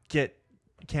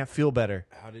feel better.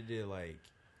 How did it like?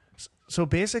 So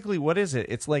basically, what is it?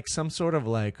 It's like some sort of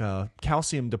like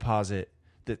calcium deposit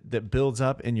that builds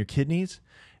up in your kidneys,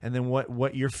 and then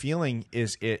what you're feeling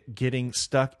is it getting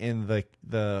stuck in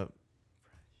the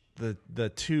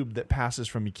tube that passes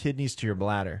from your kidneys to your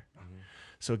bladder. Mm-hmm.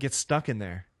 So it gets stuck in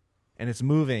there, and it's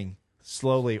moving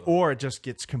slowly, or it just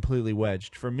gets completely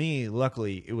wedged. For me,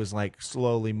 luckily, it was like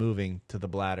slowly moving to the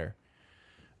bladder,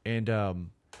 and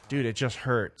dude, it just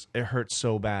hurts. It hurts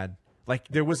so bad. Like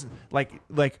there was like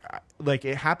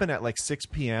it happened at like 6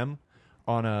 p.m.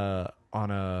 on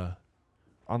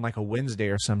like a Wednesday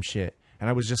or some shit. And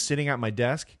I was just sitting at my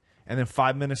desk, and then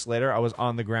 5 minutes later I was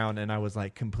on the ground and I was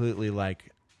like completely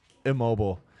like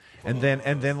immobile. And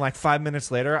then like 5 minutes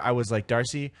later I was like,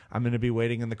 Darcy, I'm going to be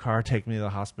waiting in the car, take me to the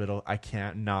hospital. I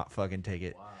can't not fucking take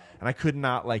it. Wow. And I could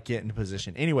not like get into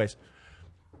position. Anyways,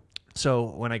 so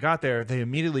when I got there, they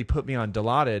immediately put me on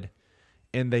Dilaudid.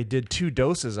 and they did 2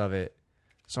 doses of it.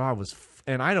 So I was,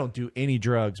 and I don't do any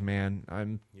drugs, man.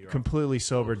 I'm completely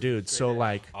sober, dude. So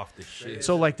like, Off the shit.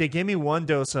 so like they gave me 1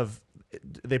 dose of,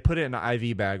 they put it in an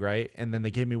IV bag, right? And then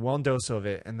they gave me 1 dose of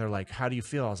it, and they're like, "How do you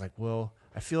feel?" I was like, "Well,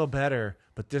 I feel better,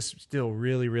 but this still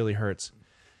really, really hurts."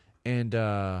 And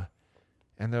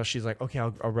then she's like, "Okay,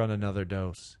 I'll run another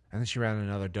dose." And then she ran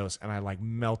another dose, and I like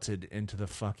melted into the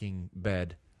fucking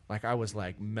bed. Like I was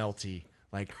like melty,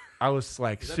 like I was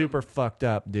like super fucked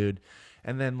up, dude.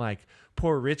 And then like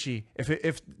poor Richie,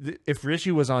 if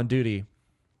Richie was on duty,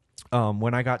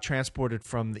 when I got transported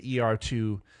from the ER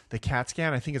to the CAT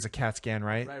scan, I think it's a CAT scan,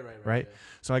 right? Right. Yeah.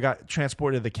 So I got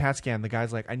transported to the CAT scan. The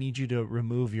guy's like, "I need you to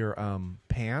remove your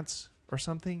pants or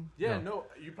something." Yeah, no,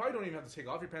 you probably don't even have to take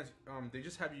off your pants. They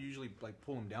just have you usually like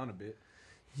pull them down a bit.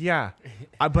 Yeah,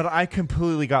 but I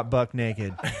completely got buck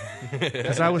naked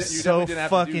because I was You so definitely didn't have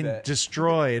to do fucking that.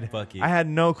 destroyed. Fuck it. I had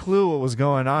no clue what was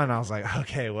going on. I was like,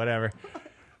 okay, whatever.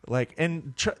 Like,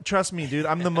 and trust me, dude,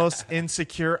 I'm the most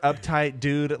insecure, uptight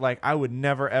dude. Like, I would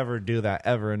never ever do that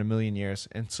ever in a million years.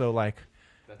 And so, like,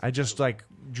 I just like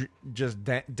just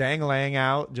dangling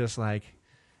out, just like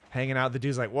hanging out. The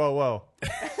dude's like, whoa.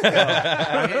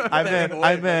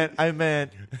 I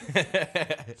meant.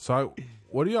 So,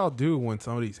 what do y'all do when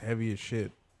somebody's heavy as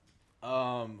shit?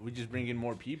 We just bring in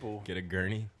more people. Get a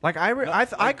gurney. Like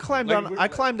I climbed like, on. I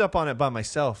climbed up on it by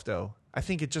myself, though. I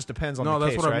think it just depends on No, the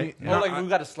that's case, what I right? mean. No, No, like we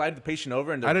got to slide the patient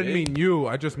over, and I they're didn't big. mean you.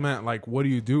 I just meant like, what do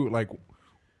you do? Like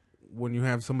when you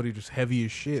have somebody just heavy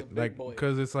as shit, big like boy.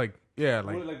 because it's like What,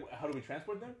 like, how do we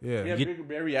transport them? Yeah. We have big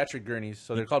bariatric gurneys.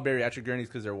 So they're called bariatric gurneys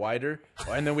because they're wider.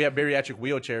 And then we have bariatric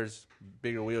wheelchairs,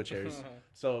 bigger wheelchairs.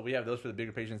 So we have those for the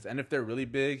bigger patients. And if they're really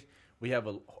big, we have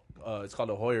it's called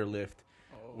a Hoyer lift,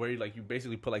 where you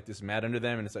basically put like this mat under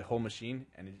them, and it's a whole machine,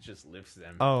 and it just lifts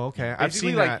them. Oh, okay. I've Basically,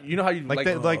 seen like, that. you know how you like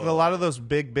a lot of those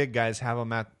big guys have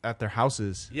them at their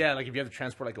houses. Yeah, like if you have to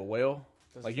transport like a whale.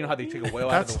 Like, you know how they take a whale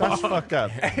That's out of the fucked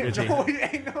up, Richie.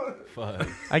 Fuck.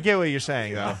 I get what you're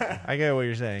saying, though. I get what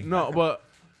you're saying. no, but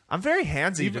I'm very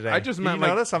handsy Even- today. I just Did meant, you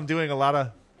like- notice I'm doing a lot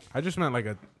of. I just meant like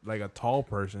a tall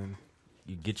person.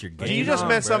 You get your Do game you just on,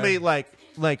 meant bruh. somebody like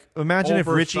imagine if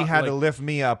Richie Oversized, had to like- lift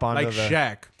me up onto Like the.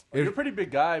 Shaq. You're a pretty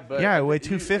big guy, but Yeah, I weigh it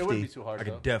wouldn't 250. be too hard. I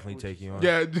though. could definitely take you on.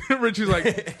 Yeah, Richie's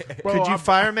like, bro, Could you I'm-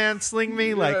 fireman sling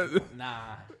me? Like,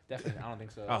 Nah, definitely. I don't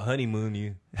think so. I'll honeymoon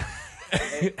you.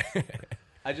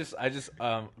 I just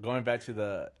going back to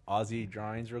the Ozzie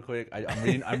drawings real quick.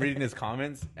 I'm reading his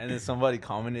comments, and then somebody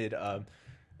commented.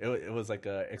 It was like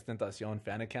a Extentacion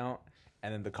fan account,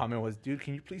 and then the comment was, "Dude,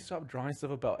 can you please stop drawing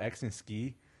stuff about X and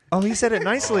ski?" oh, he said it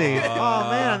nicely. Oh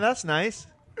man, that's nice.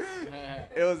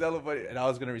 It was hella funny, and I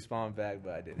was gonna respond back,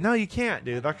 but I didn't. No, you can't,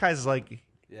 dude. That guy's like,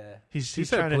 Yeah. he's He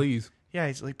said, trying to. please. Yeah,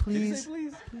 he's like, Did you say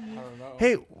please. please? I don't know.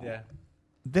 Hey, Yeah.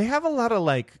 they have a lot of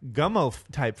like Gummo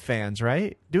type fans,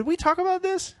 right? Did we talk about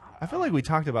this? I feel like we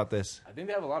talked about this. I think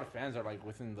they have a lot of fans that are like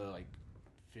within the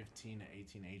 15 to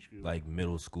 18 age group, Like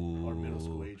middle school. or middle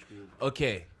school age group.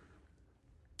 Okay.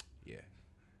 Yeah.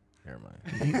 Never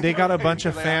mind. They got a bunch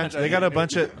of fans. They got a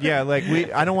bunch of like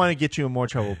I don't want to get you in more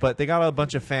trouble, but they got a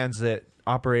bunch of fans that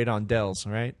operate on Dells,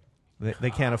 right? They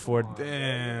can't afford.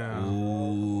 Damn.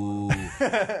 Ooh.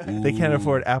 They can't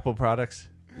afford Apple products.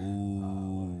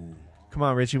 Ooh. Come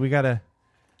on, Richie, we gotta.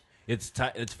 It's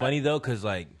funny though, cause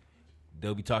like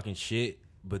they'll be talking shit,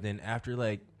 but then after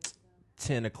like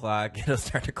 10 o'clock, it'll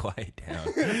start to quiet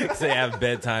down. Cause they have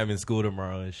bedtime in school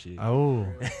tomorrow and shit. Oh,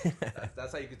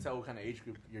 That's how you can tell what kind of age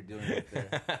group you're dealing with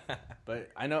there. But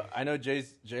I know Jay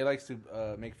likes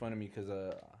to make fun of me because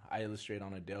I illustrate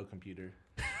on a Dell computer,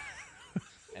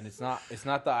 and it's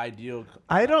not the ideal.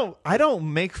 I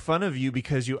don't make fun of you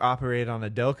because you operate on a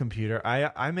Dell computer.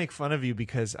 I make fun of you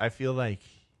because I feel like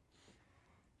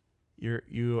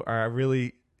you are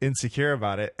really insecure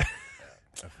about it.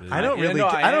 I don't really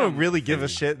I don't really give a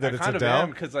shit that it's a Dell.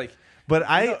 Because like, But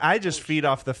I just feed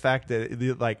off the fact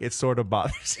that it sort of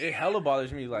bothers me. it hella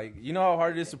bothers me. Like, you know how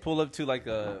hard it is to pull up to like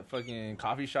a fucking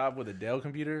coffee shop with a Dell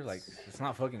computer? Like, it's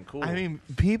not fucking cool. I mean,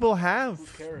 people have Who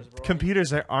cares, bro? computers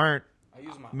that aren't I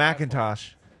use my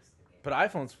Macintosh. but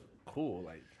iPhone's cool.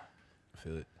 Like, I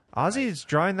feel it. Ozzy's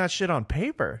drawing that shit on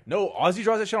paper. no, Ozzy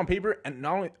draws that shit on paper, and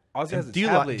not only Ozzy has a do you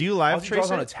tablet. do you live Ozzy trace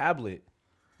draws on it? a tablet.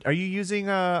 Are you using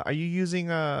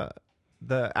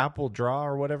the Apple Draw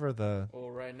or whatever Well,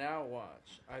 right now,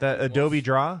 watch. I the do Adobe most-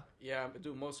 Draw? Yeah, I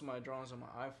do most of my drawings on my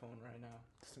iPhone right now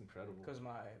It's incredible. because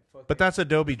my fucking. But that's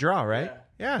Adobe Draw, right? Yeah.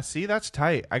 Yeah, see, that's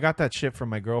tight. I got that shit from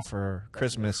my girl for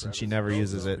Christmas, and she never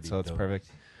uses it, pretty so it's dope. perfect.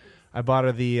 I bought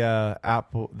her the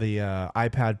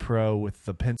iPad Pro with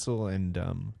the pencil,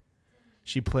 and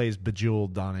she plays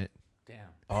Bejeweled on it. Damn.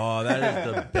 Oh, that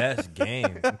is the best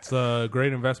game. It's a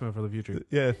great investment for the future.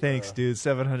 Yeah, thanks, dude.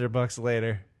 $700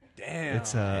 later. Damn.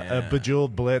 It's a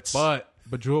Bejeweled Blitz. But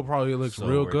Jewel probably looks So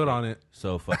real worth good it. on it.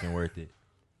 So fucking worth it.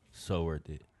 So worth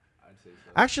it.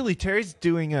 Actually, Terry's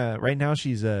doing right now.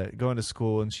 She's going to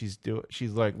school and she's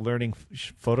like learning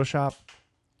Photoshop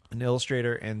and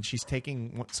Illustrator, and she's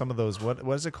taking some of those what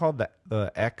is it called,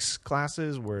 the X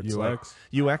classes where it's UX?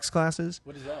 like UX classes.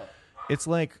 What is that?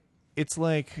 It's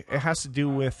like it has to do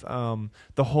with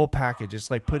the whole package.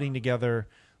 It's like putting together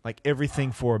like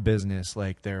everything for a business,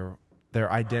 like their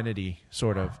identity,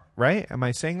 sort of. Right? Am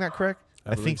I saying that correct?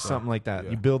 I think so. something like that.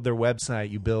 Yeah. You build their website,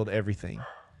 you build everything.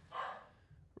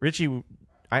 Richie,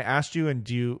 I asked you,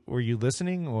 and were you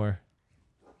listening, or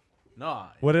Nah.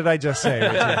 what did I just say,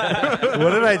 Richie?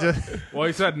 What did I just? Well,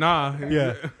 he said nah.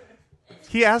 Yeah.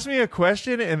 He asked me a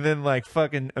question and then like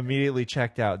fucking immediately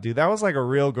checked out, dude. That was like a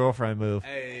real girlfriend move.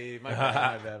 Hey, my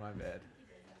bad, my bad.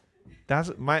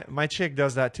 That's my chick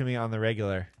does that to me on the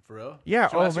regular. For real? Yeah.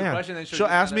 She'll ask you a Man. question, then She'll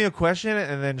just ask me kinda- a question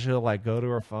and then she'll like go to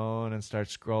her phone and start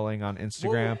scrolling on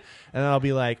Instagram, and then I'll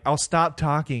be like, I'll stop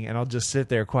talking and I'll just sit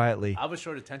there quietly. I have a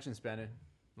short attention span.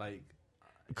 Like,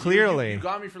 Clearly. you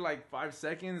got me for like 5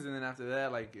 seconds, and then after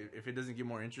that, like, if it doesn't get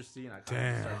more interesting, I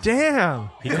kind of start. Damn.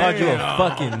 He called you a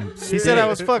fucking. He said I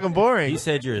was fucking boring. He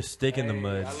said you're a stick in the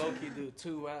mud. I low key do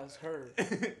too. Ask her.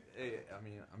 Hey, I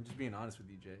mean, I'm just being honest with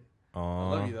you, Jay. I Aw.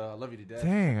 love you though. I love you to death.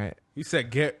 Dang. He said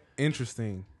get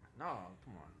interesting. No,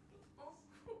 come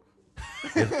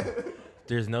on.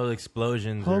 There's no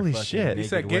explosions. or Holy fucking shit. He He naked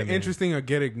said get women. interesting or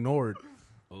get ignored.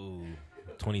 Ooh,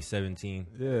 2017.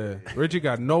 Yeah. Richie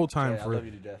got no time Jay, I love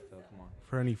you to death though. Come on.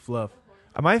 for any fluff.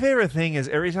 My favorite thing is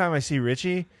every time I see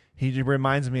Richie, he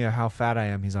reminds me of how fat I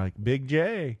am. He's like, Big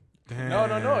J.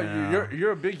 No.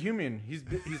 You're a big human. He's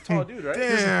a tall dude, right?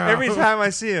 Every time I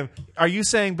see him. Are you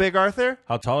saying Big Arthur?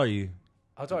 How tall are you?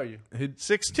 How tall are you?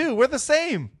 6'2". We're the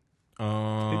same. He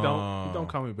don't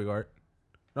call me Big Art.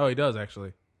 No, he does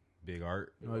actually. Big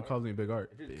Art. No, he calls me Big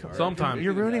Art. Art. Sometimes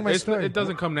You're ruining my story. It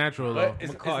doesn't come natural though. I'm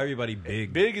gonna call everybody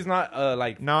big. Big is not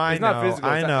like No, I it's know. not physical.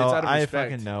 I It's know. It's out of I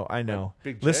respect. fucking know. I know.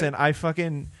 Big J? Listen,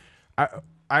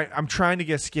 I'm trying to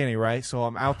get skinny, right? So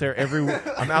I'm out there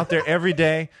every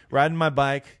day riding my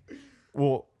bike.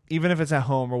 Well, even if it's at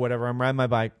home or whatever, I'm riding my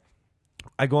bike.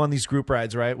 I go on these group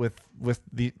rides, right, with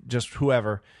the just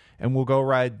whoever, and we'll go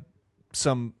ride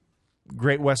some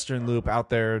Great Western Loop out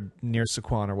there near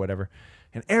Saquon or whatever.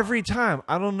 And every time,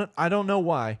 I don't know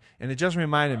why, and it just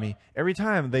reminded me. Every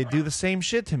time they do the same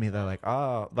shit to me. They're like,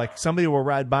 oh, like somebody will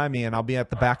ride by me, and I'll be at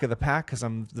the back of the pack because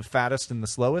I'm the fattest and the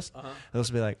slowest. They'll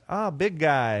just be like, oh, big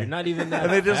guy. You're not even that.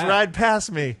 And they just fat. ride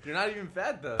past me. You're not even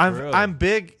fat though. I'm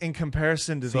big in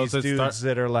comparison to So these is it dudes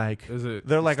that are like, is it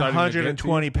they're like starting to get to you?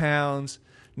 120 pounds,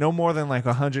 no more than like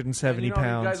 170 And you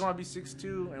pounds. guys want to be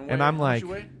 6'2" and, And I'm how much like, you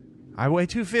weigh? I weigh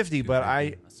 250, but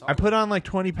I put on like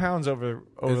 20 pounds over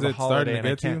Is the it starting holiday, to and I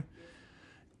get to you?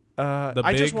 can't. The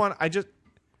I just big? want. I just.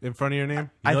 In front of your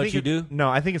name? You know what think you it- do? No,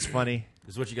 I think it's funny.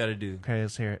 This is what you got to do. Okay,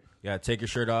 let's hear it. You got to take your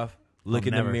shirt off, look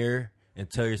in never. the mirror, and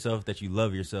tell yourself that you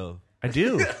love yourself. I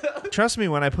do. Trust me,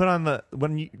 when I put on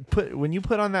when you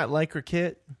put on that lycra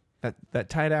kit, that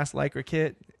tight ass lycra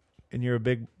kit, and you're a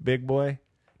big boy,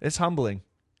 it's humbling.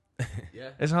 Yeah.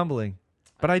 It's humbling.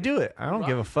 But I do it. I don't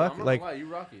give a fuck. I'm not Like, gonna lie, you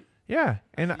rock it. yeah,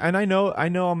 and I know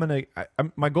I'm gonna.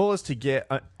 My goal is to get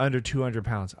under 200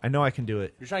 pounds. I know I can do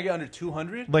it. You're trying to get under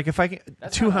 200? Like if I can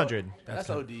That's 200. not- That's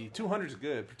OD. 200 is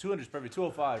good. 200 is perfect.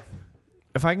 205.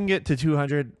 If I can get to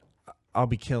 200, I'll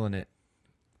be killing it.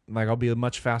 Like I'll be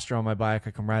much faster on my bike.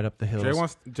 I can ride up the hills.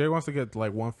 Jay wants to get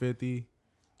like 150.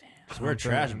 Just wear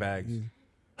trash bags.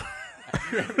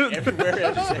 Everywhere.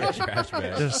 I just say. Trash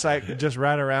bags. just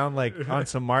ride around like on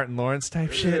some Martin Lawrence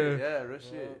type shit. Yeah, real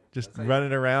shit. Just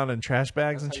running around in trash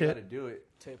bags That's and how you shit. gotta do it.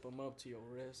 Tape them up to your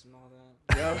wrist and all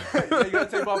that. Yeah, you gotta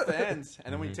tape off the ends,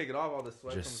 and then when you take it off, all the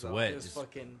sweat Just comes sweat. out. Just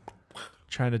fucking.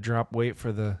 Trying to drop weight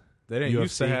for the They didn't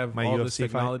used to UFC, have my all this UFC fight.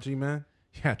 technology, man.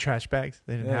 trash bags.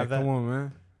 They didn't Yeah, have that. come on,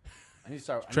 man. I need to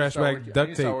start. Trash bag I duct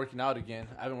need to start tape. working out again.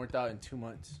 I haven't worked out in 2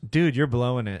 months. Dude, you're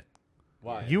blowing it.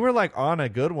 Why? You were like on a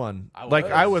good one. I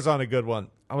I was. was on a good one.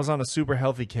 I was on a super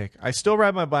healthy kick. I still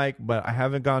ride my bike, but I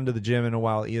haven't gone to the gym in a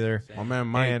while either. My man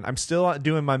Mike. And I'm still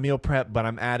doing my meal prep, but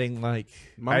I'm adding like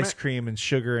My ice man- cream and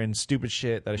sugar and stupid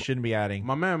shit that I shouldn't be adding.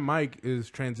 My man Mike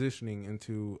is transitioning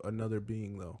into another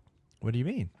being, though. What do you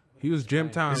mean? He was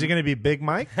gym time. Is he going to be Big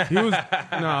Mike? He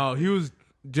was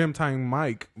gym time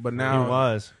Mike, but now He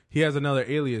was. he has another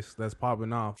alias that's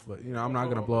popping off. But you know, I'm not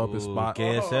gonna blow up his Ooh, spot.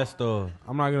 ¿Qué es esto?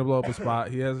 I'm not gonna blow up his spot.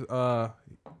 He has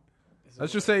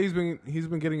let's just say he's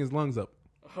been getting his lungs up.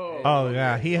 Oh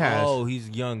yeah, he has. Oh, he's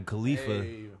young Khalifa.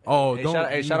 Hey, Oh, Hey,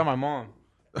 don't. shout out my mom.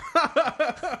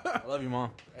 I love you,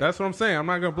 mom. That's what I'm saying. I'm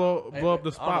not gonna blow up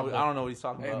the spot. I don't know what he's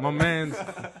talking about. My man's.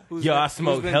 Yo, I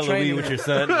smoked hella weed with your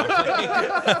son.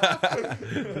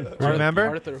 Remember?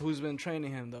 Arthur, who's been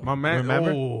training him though? My man.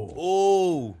 Remember?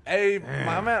 Oh, Hey,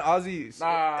 my man Ozzie.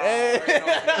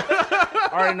 I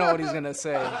already know what he's gonna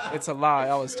say. It's a lie.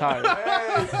 I was tired.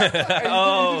 He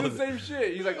did the same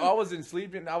shit. He's like, I wasn't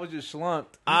sleeping. I was just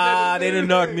slumped. they didn't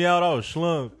knock me out. I was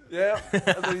slumped. Yeah,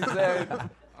 that's what he said.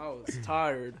 I was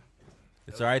tired.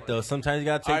 It's all right though. Sometimes you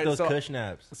gotta take All right, those so- cush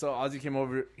naps. So Ozzie came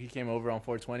over. He came over on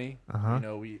 420. Uh-huh. You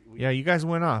know, we Yeah, you guys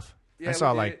went off. Yeah, I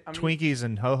saw we like did. I mean- Twinkies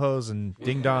and ho-hos and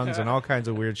ding-dongs and all kinds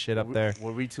of weird shit up there.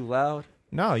 Were we too loud?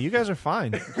 No, you guys are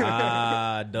fine.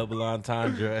 Double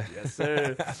entendre. Yes,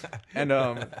 sir. And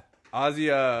Ozzie,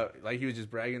 like he was just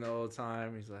bragging the whole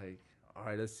time. He's like, all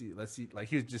right, let's see. Like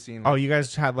he was just seeing. Oh, Like, you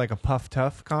guys had like a puff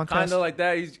tough contest? kind of like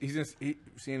that. He's just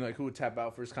seeing like who would tap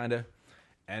out first, kind of.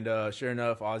 And sure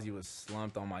enough, Ozzie was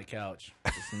slumped on my couch,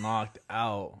 just knocked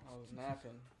out. I was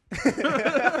napping.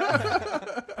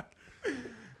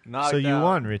 So you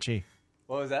won, Richie.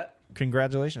 What was that?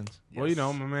 Congratulations. Well, you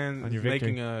know, my man On is your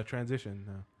victory. making a transition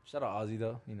now. Shout out Ozzie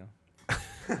though. You know.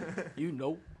 You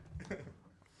know.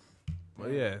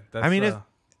 But yeah, that's, I mean,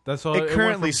 that's all. It went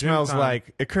currently from gym smells time.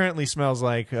 like. It currently smells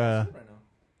like. Right now.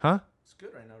 Huh? It's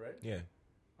good right now, right? Yeah,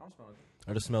 I don't smell it.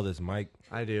 I just smell this mic.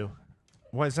 I do.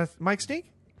 What is that? Mike Sneak?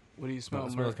 What do you smell?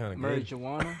 It smells kinda good.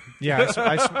 Marijuana? Yeah,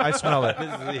 I smell it.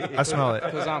 I smell it.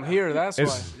 Because I'm here. That's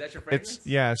It's- why. Is that your fragrance? It's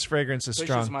yeah. Its fragrance is This is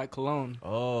strong. my cologne.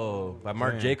 Oh, by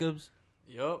Marc Damn. Jacobs.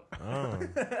 Yup. Oh, You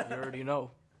already know.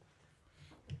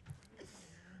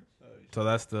 So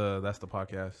that's the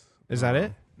podcast. Is that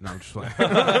it? No, I'm just playing.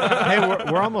 Hey,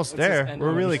 we're almost Let's just there. end We're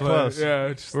on really this. close. Yeah,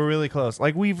 it's We're really close.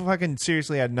 Like we fucking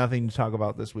seriously had nothing to talk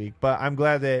about this week, but I'm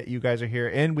glad that you guys are here.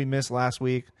 And we missed last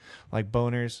week, like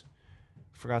boners.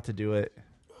 Forgot to do it.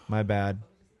 My bad.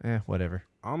 Whatever.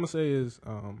 all I'm gonna say is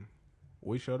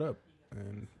we showed up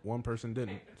and one person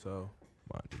didn't. So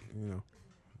you know,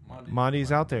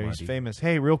 Monty's out there. He's Monty. famous.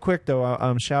 Hey, real quick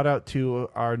though, shout out to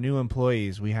our new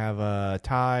employees. We have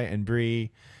Ty and Bree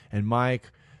and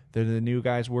Mike. They're the new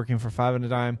guys working for Five and a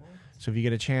Dime. So if you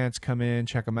get a chance, come in,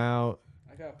 check them out.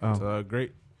 I got it's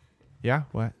great. Yeah.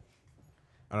 What?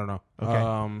 I don't know.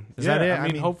 Okay. Is yeah, that it? I I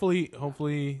mean, mean-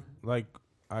 hopefully, like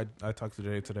I talked to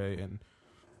Jay today, and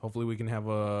hopefully we can have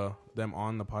them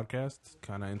on the podcast.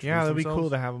 Kind of introduce Yeah, that'd be themselves. cool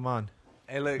to have them on.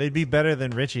 Hey, look, They'd be better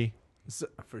than Richie.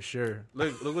 for sure.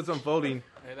 Look what's unfolding.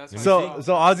 Hey, that's So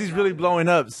Ozzie's really blowing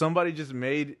up. Somebody just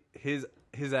made his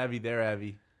Abby their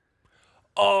Abby.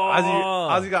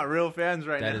 Ozzie got real fans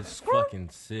right that now. is fucking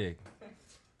sick.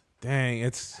 Dang,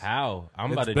 it's How?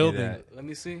 I'm It's about to building. do that. Let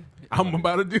me see. I'm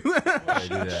about to do that. I'm about to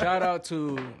do that. Shout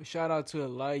out to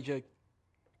Elijah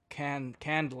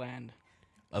Candland.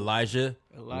 Elijah,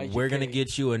 Elijah we're gonna K.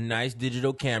 get you a nice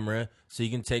digital camera so you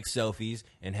can take selfies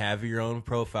and have your own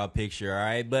profile picture. All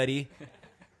right, buddy.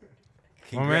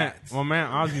 Congrats. my man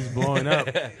Ozzy's blowing up.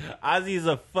 Ozzy's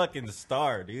a fucking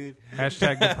star, dude.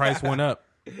 Hashtag the price went up.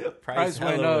 Price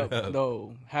went hella up.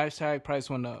 No. Hashtag price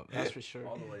went up. That's for sure.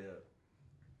 All the way up.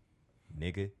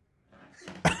 Nigga.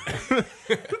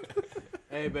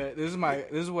 Hey, but this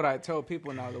is what I tell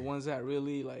people now. The ones that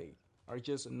really like are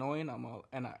just annoying.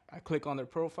 I click on their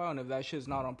profile, and if that shit's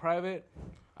not on private,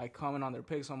 I comment on their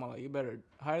pics. I'm like, you better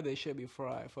hide this shit before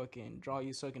I fucking draw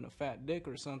you sucking a fat dick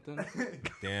or something.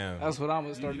 Damn. That's what I'm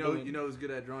gonna start doing. You know who's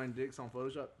good at drawing dicks on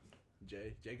Photoshop?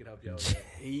 Jay. Jay could help you out with that.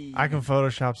 Hey. I can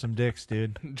Photoshop some dicks,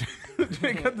 dude.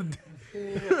 He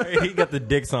got the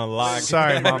dicks on lock.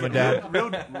 Sorry, mom and dad.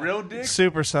 Real dicks?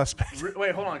 Super suspect.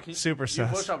 Wait, hold on. Can you, Super you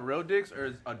sus. Photoshop real dicks or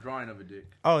is a drawing of a dick?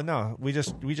 Oh no, we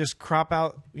just crop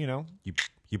out. You know,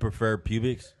 You prefer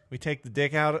pubics? we take the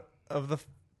dick out of the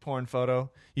porn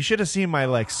photo. You should have seen my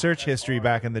like search history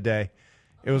back in the day.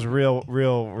 It was real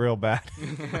bad.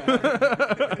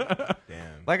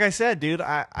 Damn. Like I said, dude,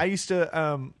 I used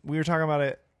to. We were talking about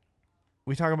it.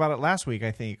 We talked about it last week,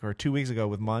 I think, or 2 weeks ago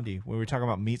with Monty. When we were talking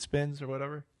about meat spins or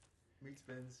whatever. Meat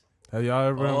spins. Have y'all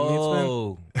ever meat spin?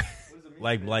 Oh.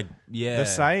 like, yeah. The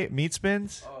site meat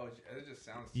spins. Oh, it just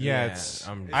sounds. Yeah, Yeah, it's.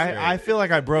 I'm I feel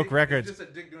like I broke records. It's just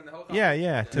a dick doing the whole Yeah, to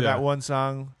Yeah. that one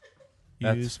song. You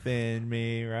That's- spin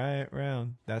me right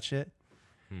round. That shit.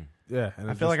 Yeah,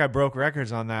 and I feel like I broke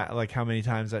records on that. Like how many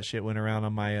times that shit went around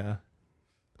on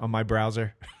my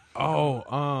browser.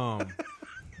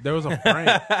 there was a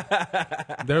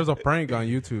prank. There was a prank on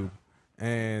YouTube,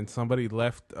 and somebody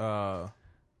left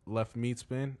meat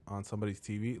spin on somebody's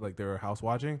TV, like they were house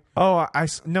watching. Oh,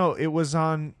 no, it was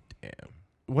on.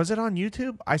 Was it on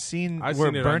YouTube? I seen I where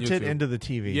seen it it on burnt it YouTube. into the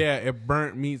TV. Yeah, it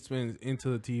burnt meat spins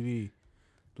into the TV.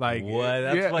 Like What?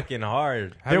 That's yeah. fucking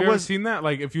hard. Have you ever was- seen that?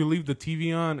 Like if you leave the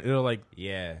TV on, it'll like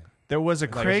Yeah. There was a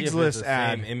Especially if it's Craigslist the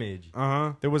ad. Same image.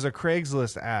 There was a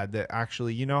Craigslist ad that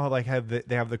actually, you know how like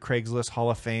they have the Craigslist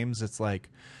Hall of Fames. It's like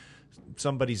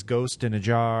somebody's ghost in a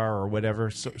jar or whatever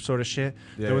sort of shit.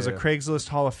 Yeah, there was a yeah. Craigslist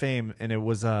Hall of Fame, and it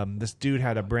was this dude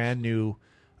had a brand new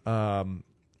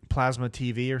plasma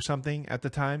TV or something at the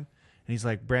time, and he's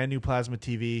like brand new plasma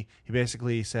TV. He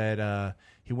basically said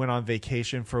he went on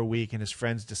vacation for a week, and his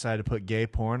friends decided to put gay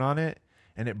porn on it.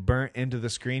 And it burnt into the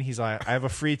screen. He's like, I have a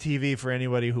free TV for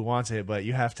anybody who wants it, but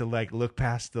you have to like look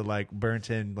past the like burnt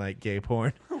in like gay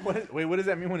porn. Wait, what does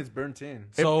that mean when it's burnt in?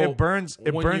 So it burns.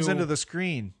 It when burns you- into the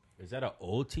screen. Is that an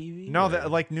old TV? No, Or- that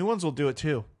like new ones will do it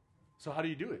too. So how do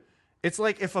you do it? It's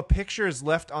like if a picture is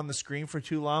left on the screen for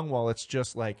too long, while it's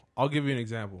just like I'll give you an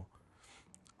example.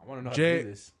 I want to know how Jay- to do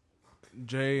this.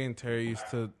 Jay and Terry used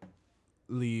to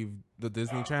leave the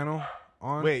Disney Channel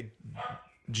on. wait.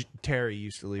 Terry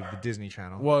used to leave the Disney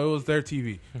Channel. Well, it was their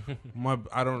TV.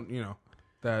 I don't,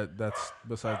 that's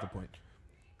besides the point.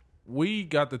 We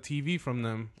got the TV from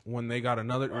them when Jay got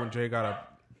a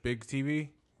big TV,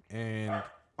 and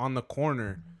on the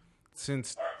corner,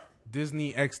 since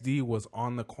Disney XD was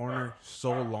on the corner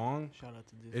so long, Shout out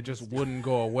to Disney. it just wouldn't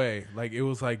go away. Like it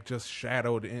was like just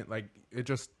shadowed in, like it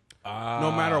just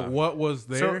no matter what was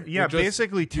there. So yeah, it just-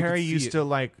 basically you could Terry see used it. to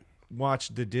like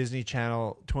watch the Disney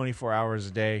Channel 24 hours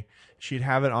a day. She'd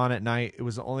have it on at night. It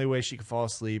was the only way she could fall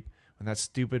asleep when that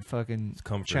stupid fucking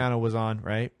comfort. channel was on,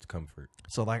 right? It's comfort.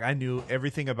 So like I knew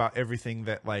everything about everything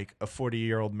that like a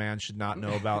 40-year-old man should not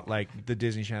know about like the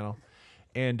Disney Channel.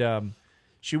 And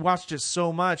she watched it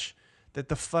so much that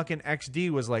the fucking XD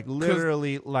was like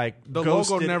literally like the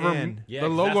ghosted logo never in. Yeah, the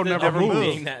 'cause logo that's never different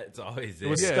moved. thing that it's always It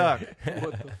was there. stuck.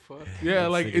 What the fuck? Yeah,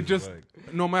 like sick it as just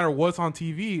fuck. no matter what's on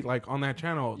TV, like on that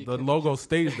channel, the logo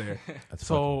stays there. That's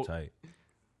So fucking tight.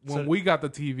 when we got the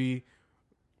TV,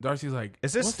 Darcy's like,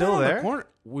 Is this "What's still that on the there?" corner?"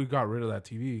 We got rid of that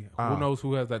TV. Oh. Who knows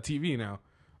who has that TV now?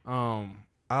 Oh,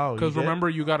 Because you did? remember,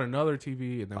 you got another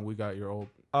TV, and then we got your old.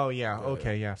 Oh yeah.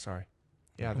 Okay. Yeah. Sorry.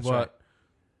 Yeah. That's but right.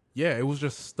 yeah, it was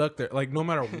just stuck there. Like no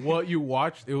matter what you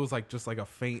watched, it was like just like a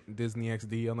faint Disney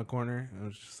XD on the corner. And it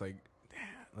was just like,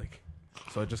 damn, like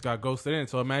so it just got ghosted in.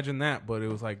 So imagine that, but it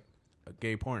was like a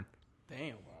gay porn.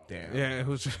 Damn. Damn. Yeah, it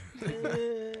was just.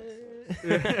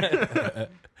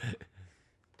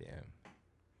 Damn.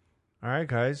 All right,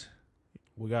 guys.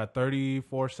 We got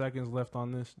 34 seconds left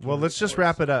on this. Well, let's just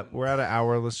wrap it up. We're at an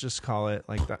hour. Let's just call it.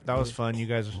 Like that was fun. You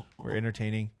guys were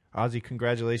entertaining. Ozzie,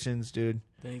 congratulations, dude.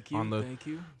 Thank you. On the- Thank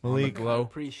you. Malik, I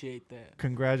appreciate that.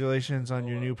 congratulations on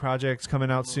your new projects coming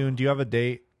out soon. Do you have a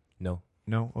date? No.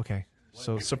 No? Okay.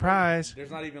 So, surprise.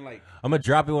 There's not even like I'm gonna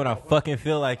drop it when I fucking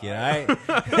feel like it, alright?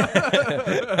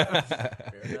 fair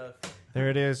enough. There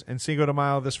it is. And Cinco de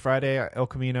Mayo this Friday at El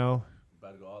Camino.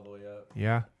 About to go all the way up.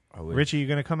 Yeah. I wish. Richie, you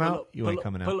going to come Pull out? up, You pull ain't up,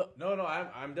 coming pull out. up. No,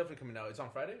 I'm definitely coming out. It's on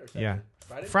Friday or Saturday? Yeah.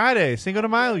 Friday. Friday, Cinco de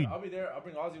Mayo. I'll be there. I'll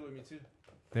bring Ozzie with me too.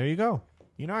 There you go.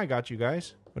 You know I got you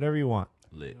guys. Whatever you want.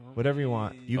 Lit. Whatever you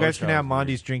want. You Oh, guys can have Charles,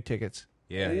 Mondi's drink tickets.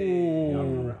 Yeah. I'm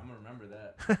gonna remember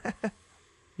that.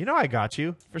 You know I got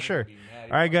you for sure. Be mad.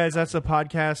 All right, guys, that's the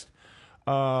podcast.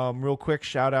 Real quick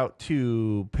shout out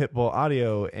to Pitbull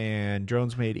Audio and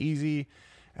Drones Made Easy,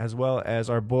 as well as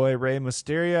our boy Rey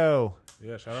Mysterio.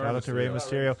 Yeah, Shout out to Rey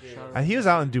Mysterio. Mysterio. He was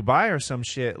out in Dubai or some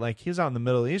shit. Like he was out in the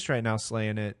Middle East right now,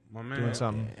 slaying it, My man, doing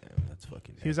something. Damn, that's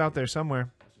fucking. He was out there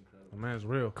somewhere, my man's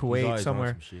real. He's Kuwait always on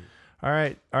somewhere. some shit. All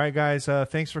right, guys.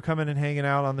 Thanks for coming and hanging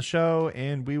out on the show,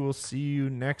 and we will see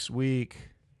you next week.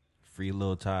 Free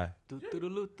little tie. Do, do, do,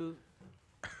 do, do.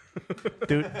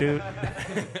 Doot doot.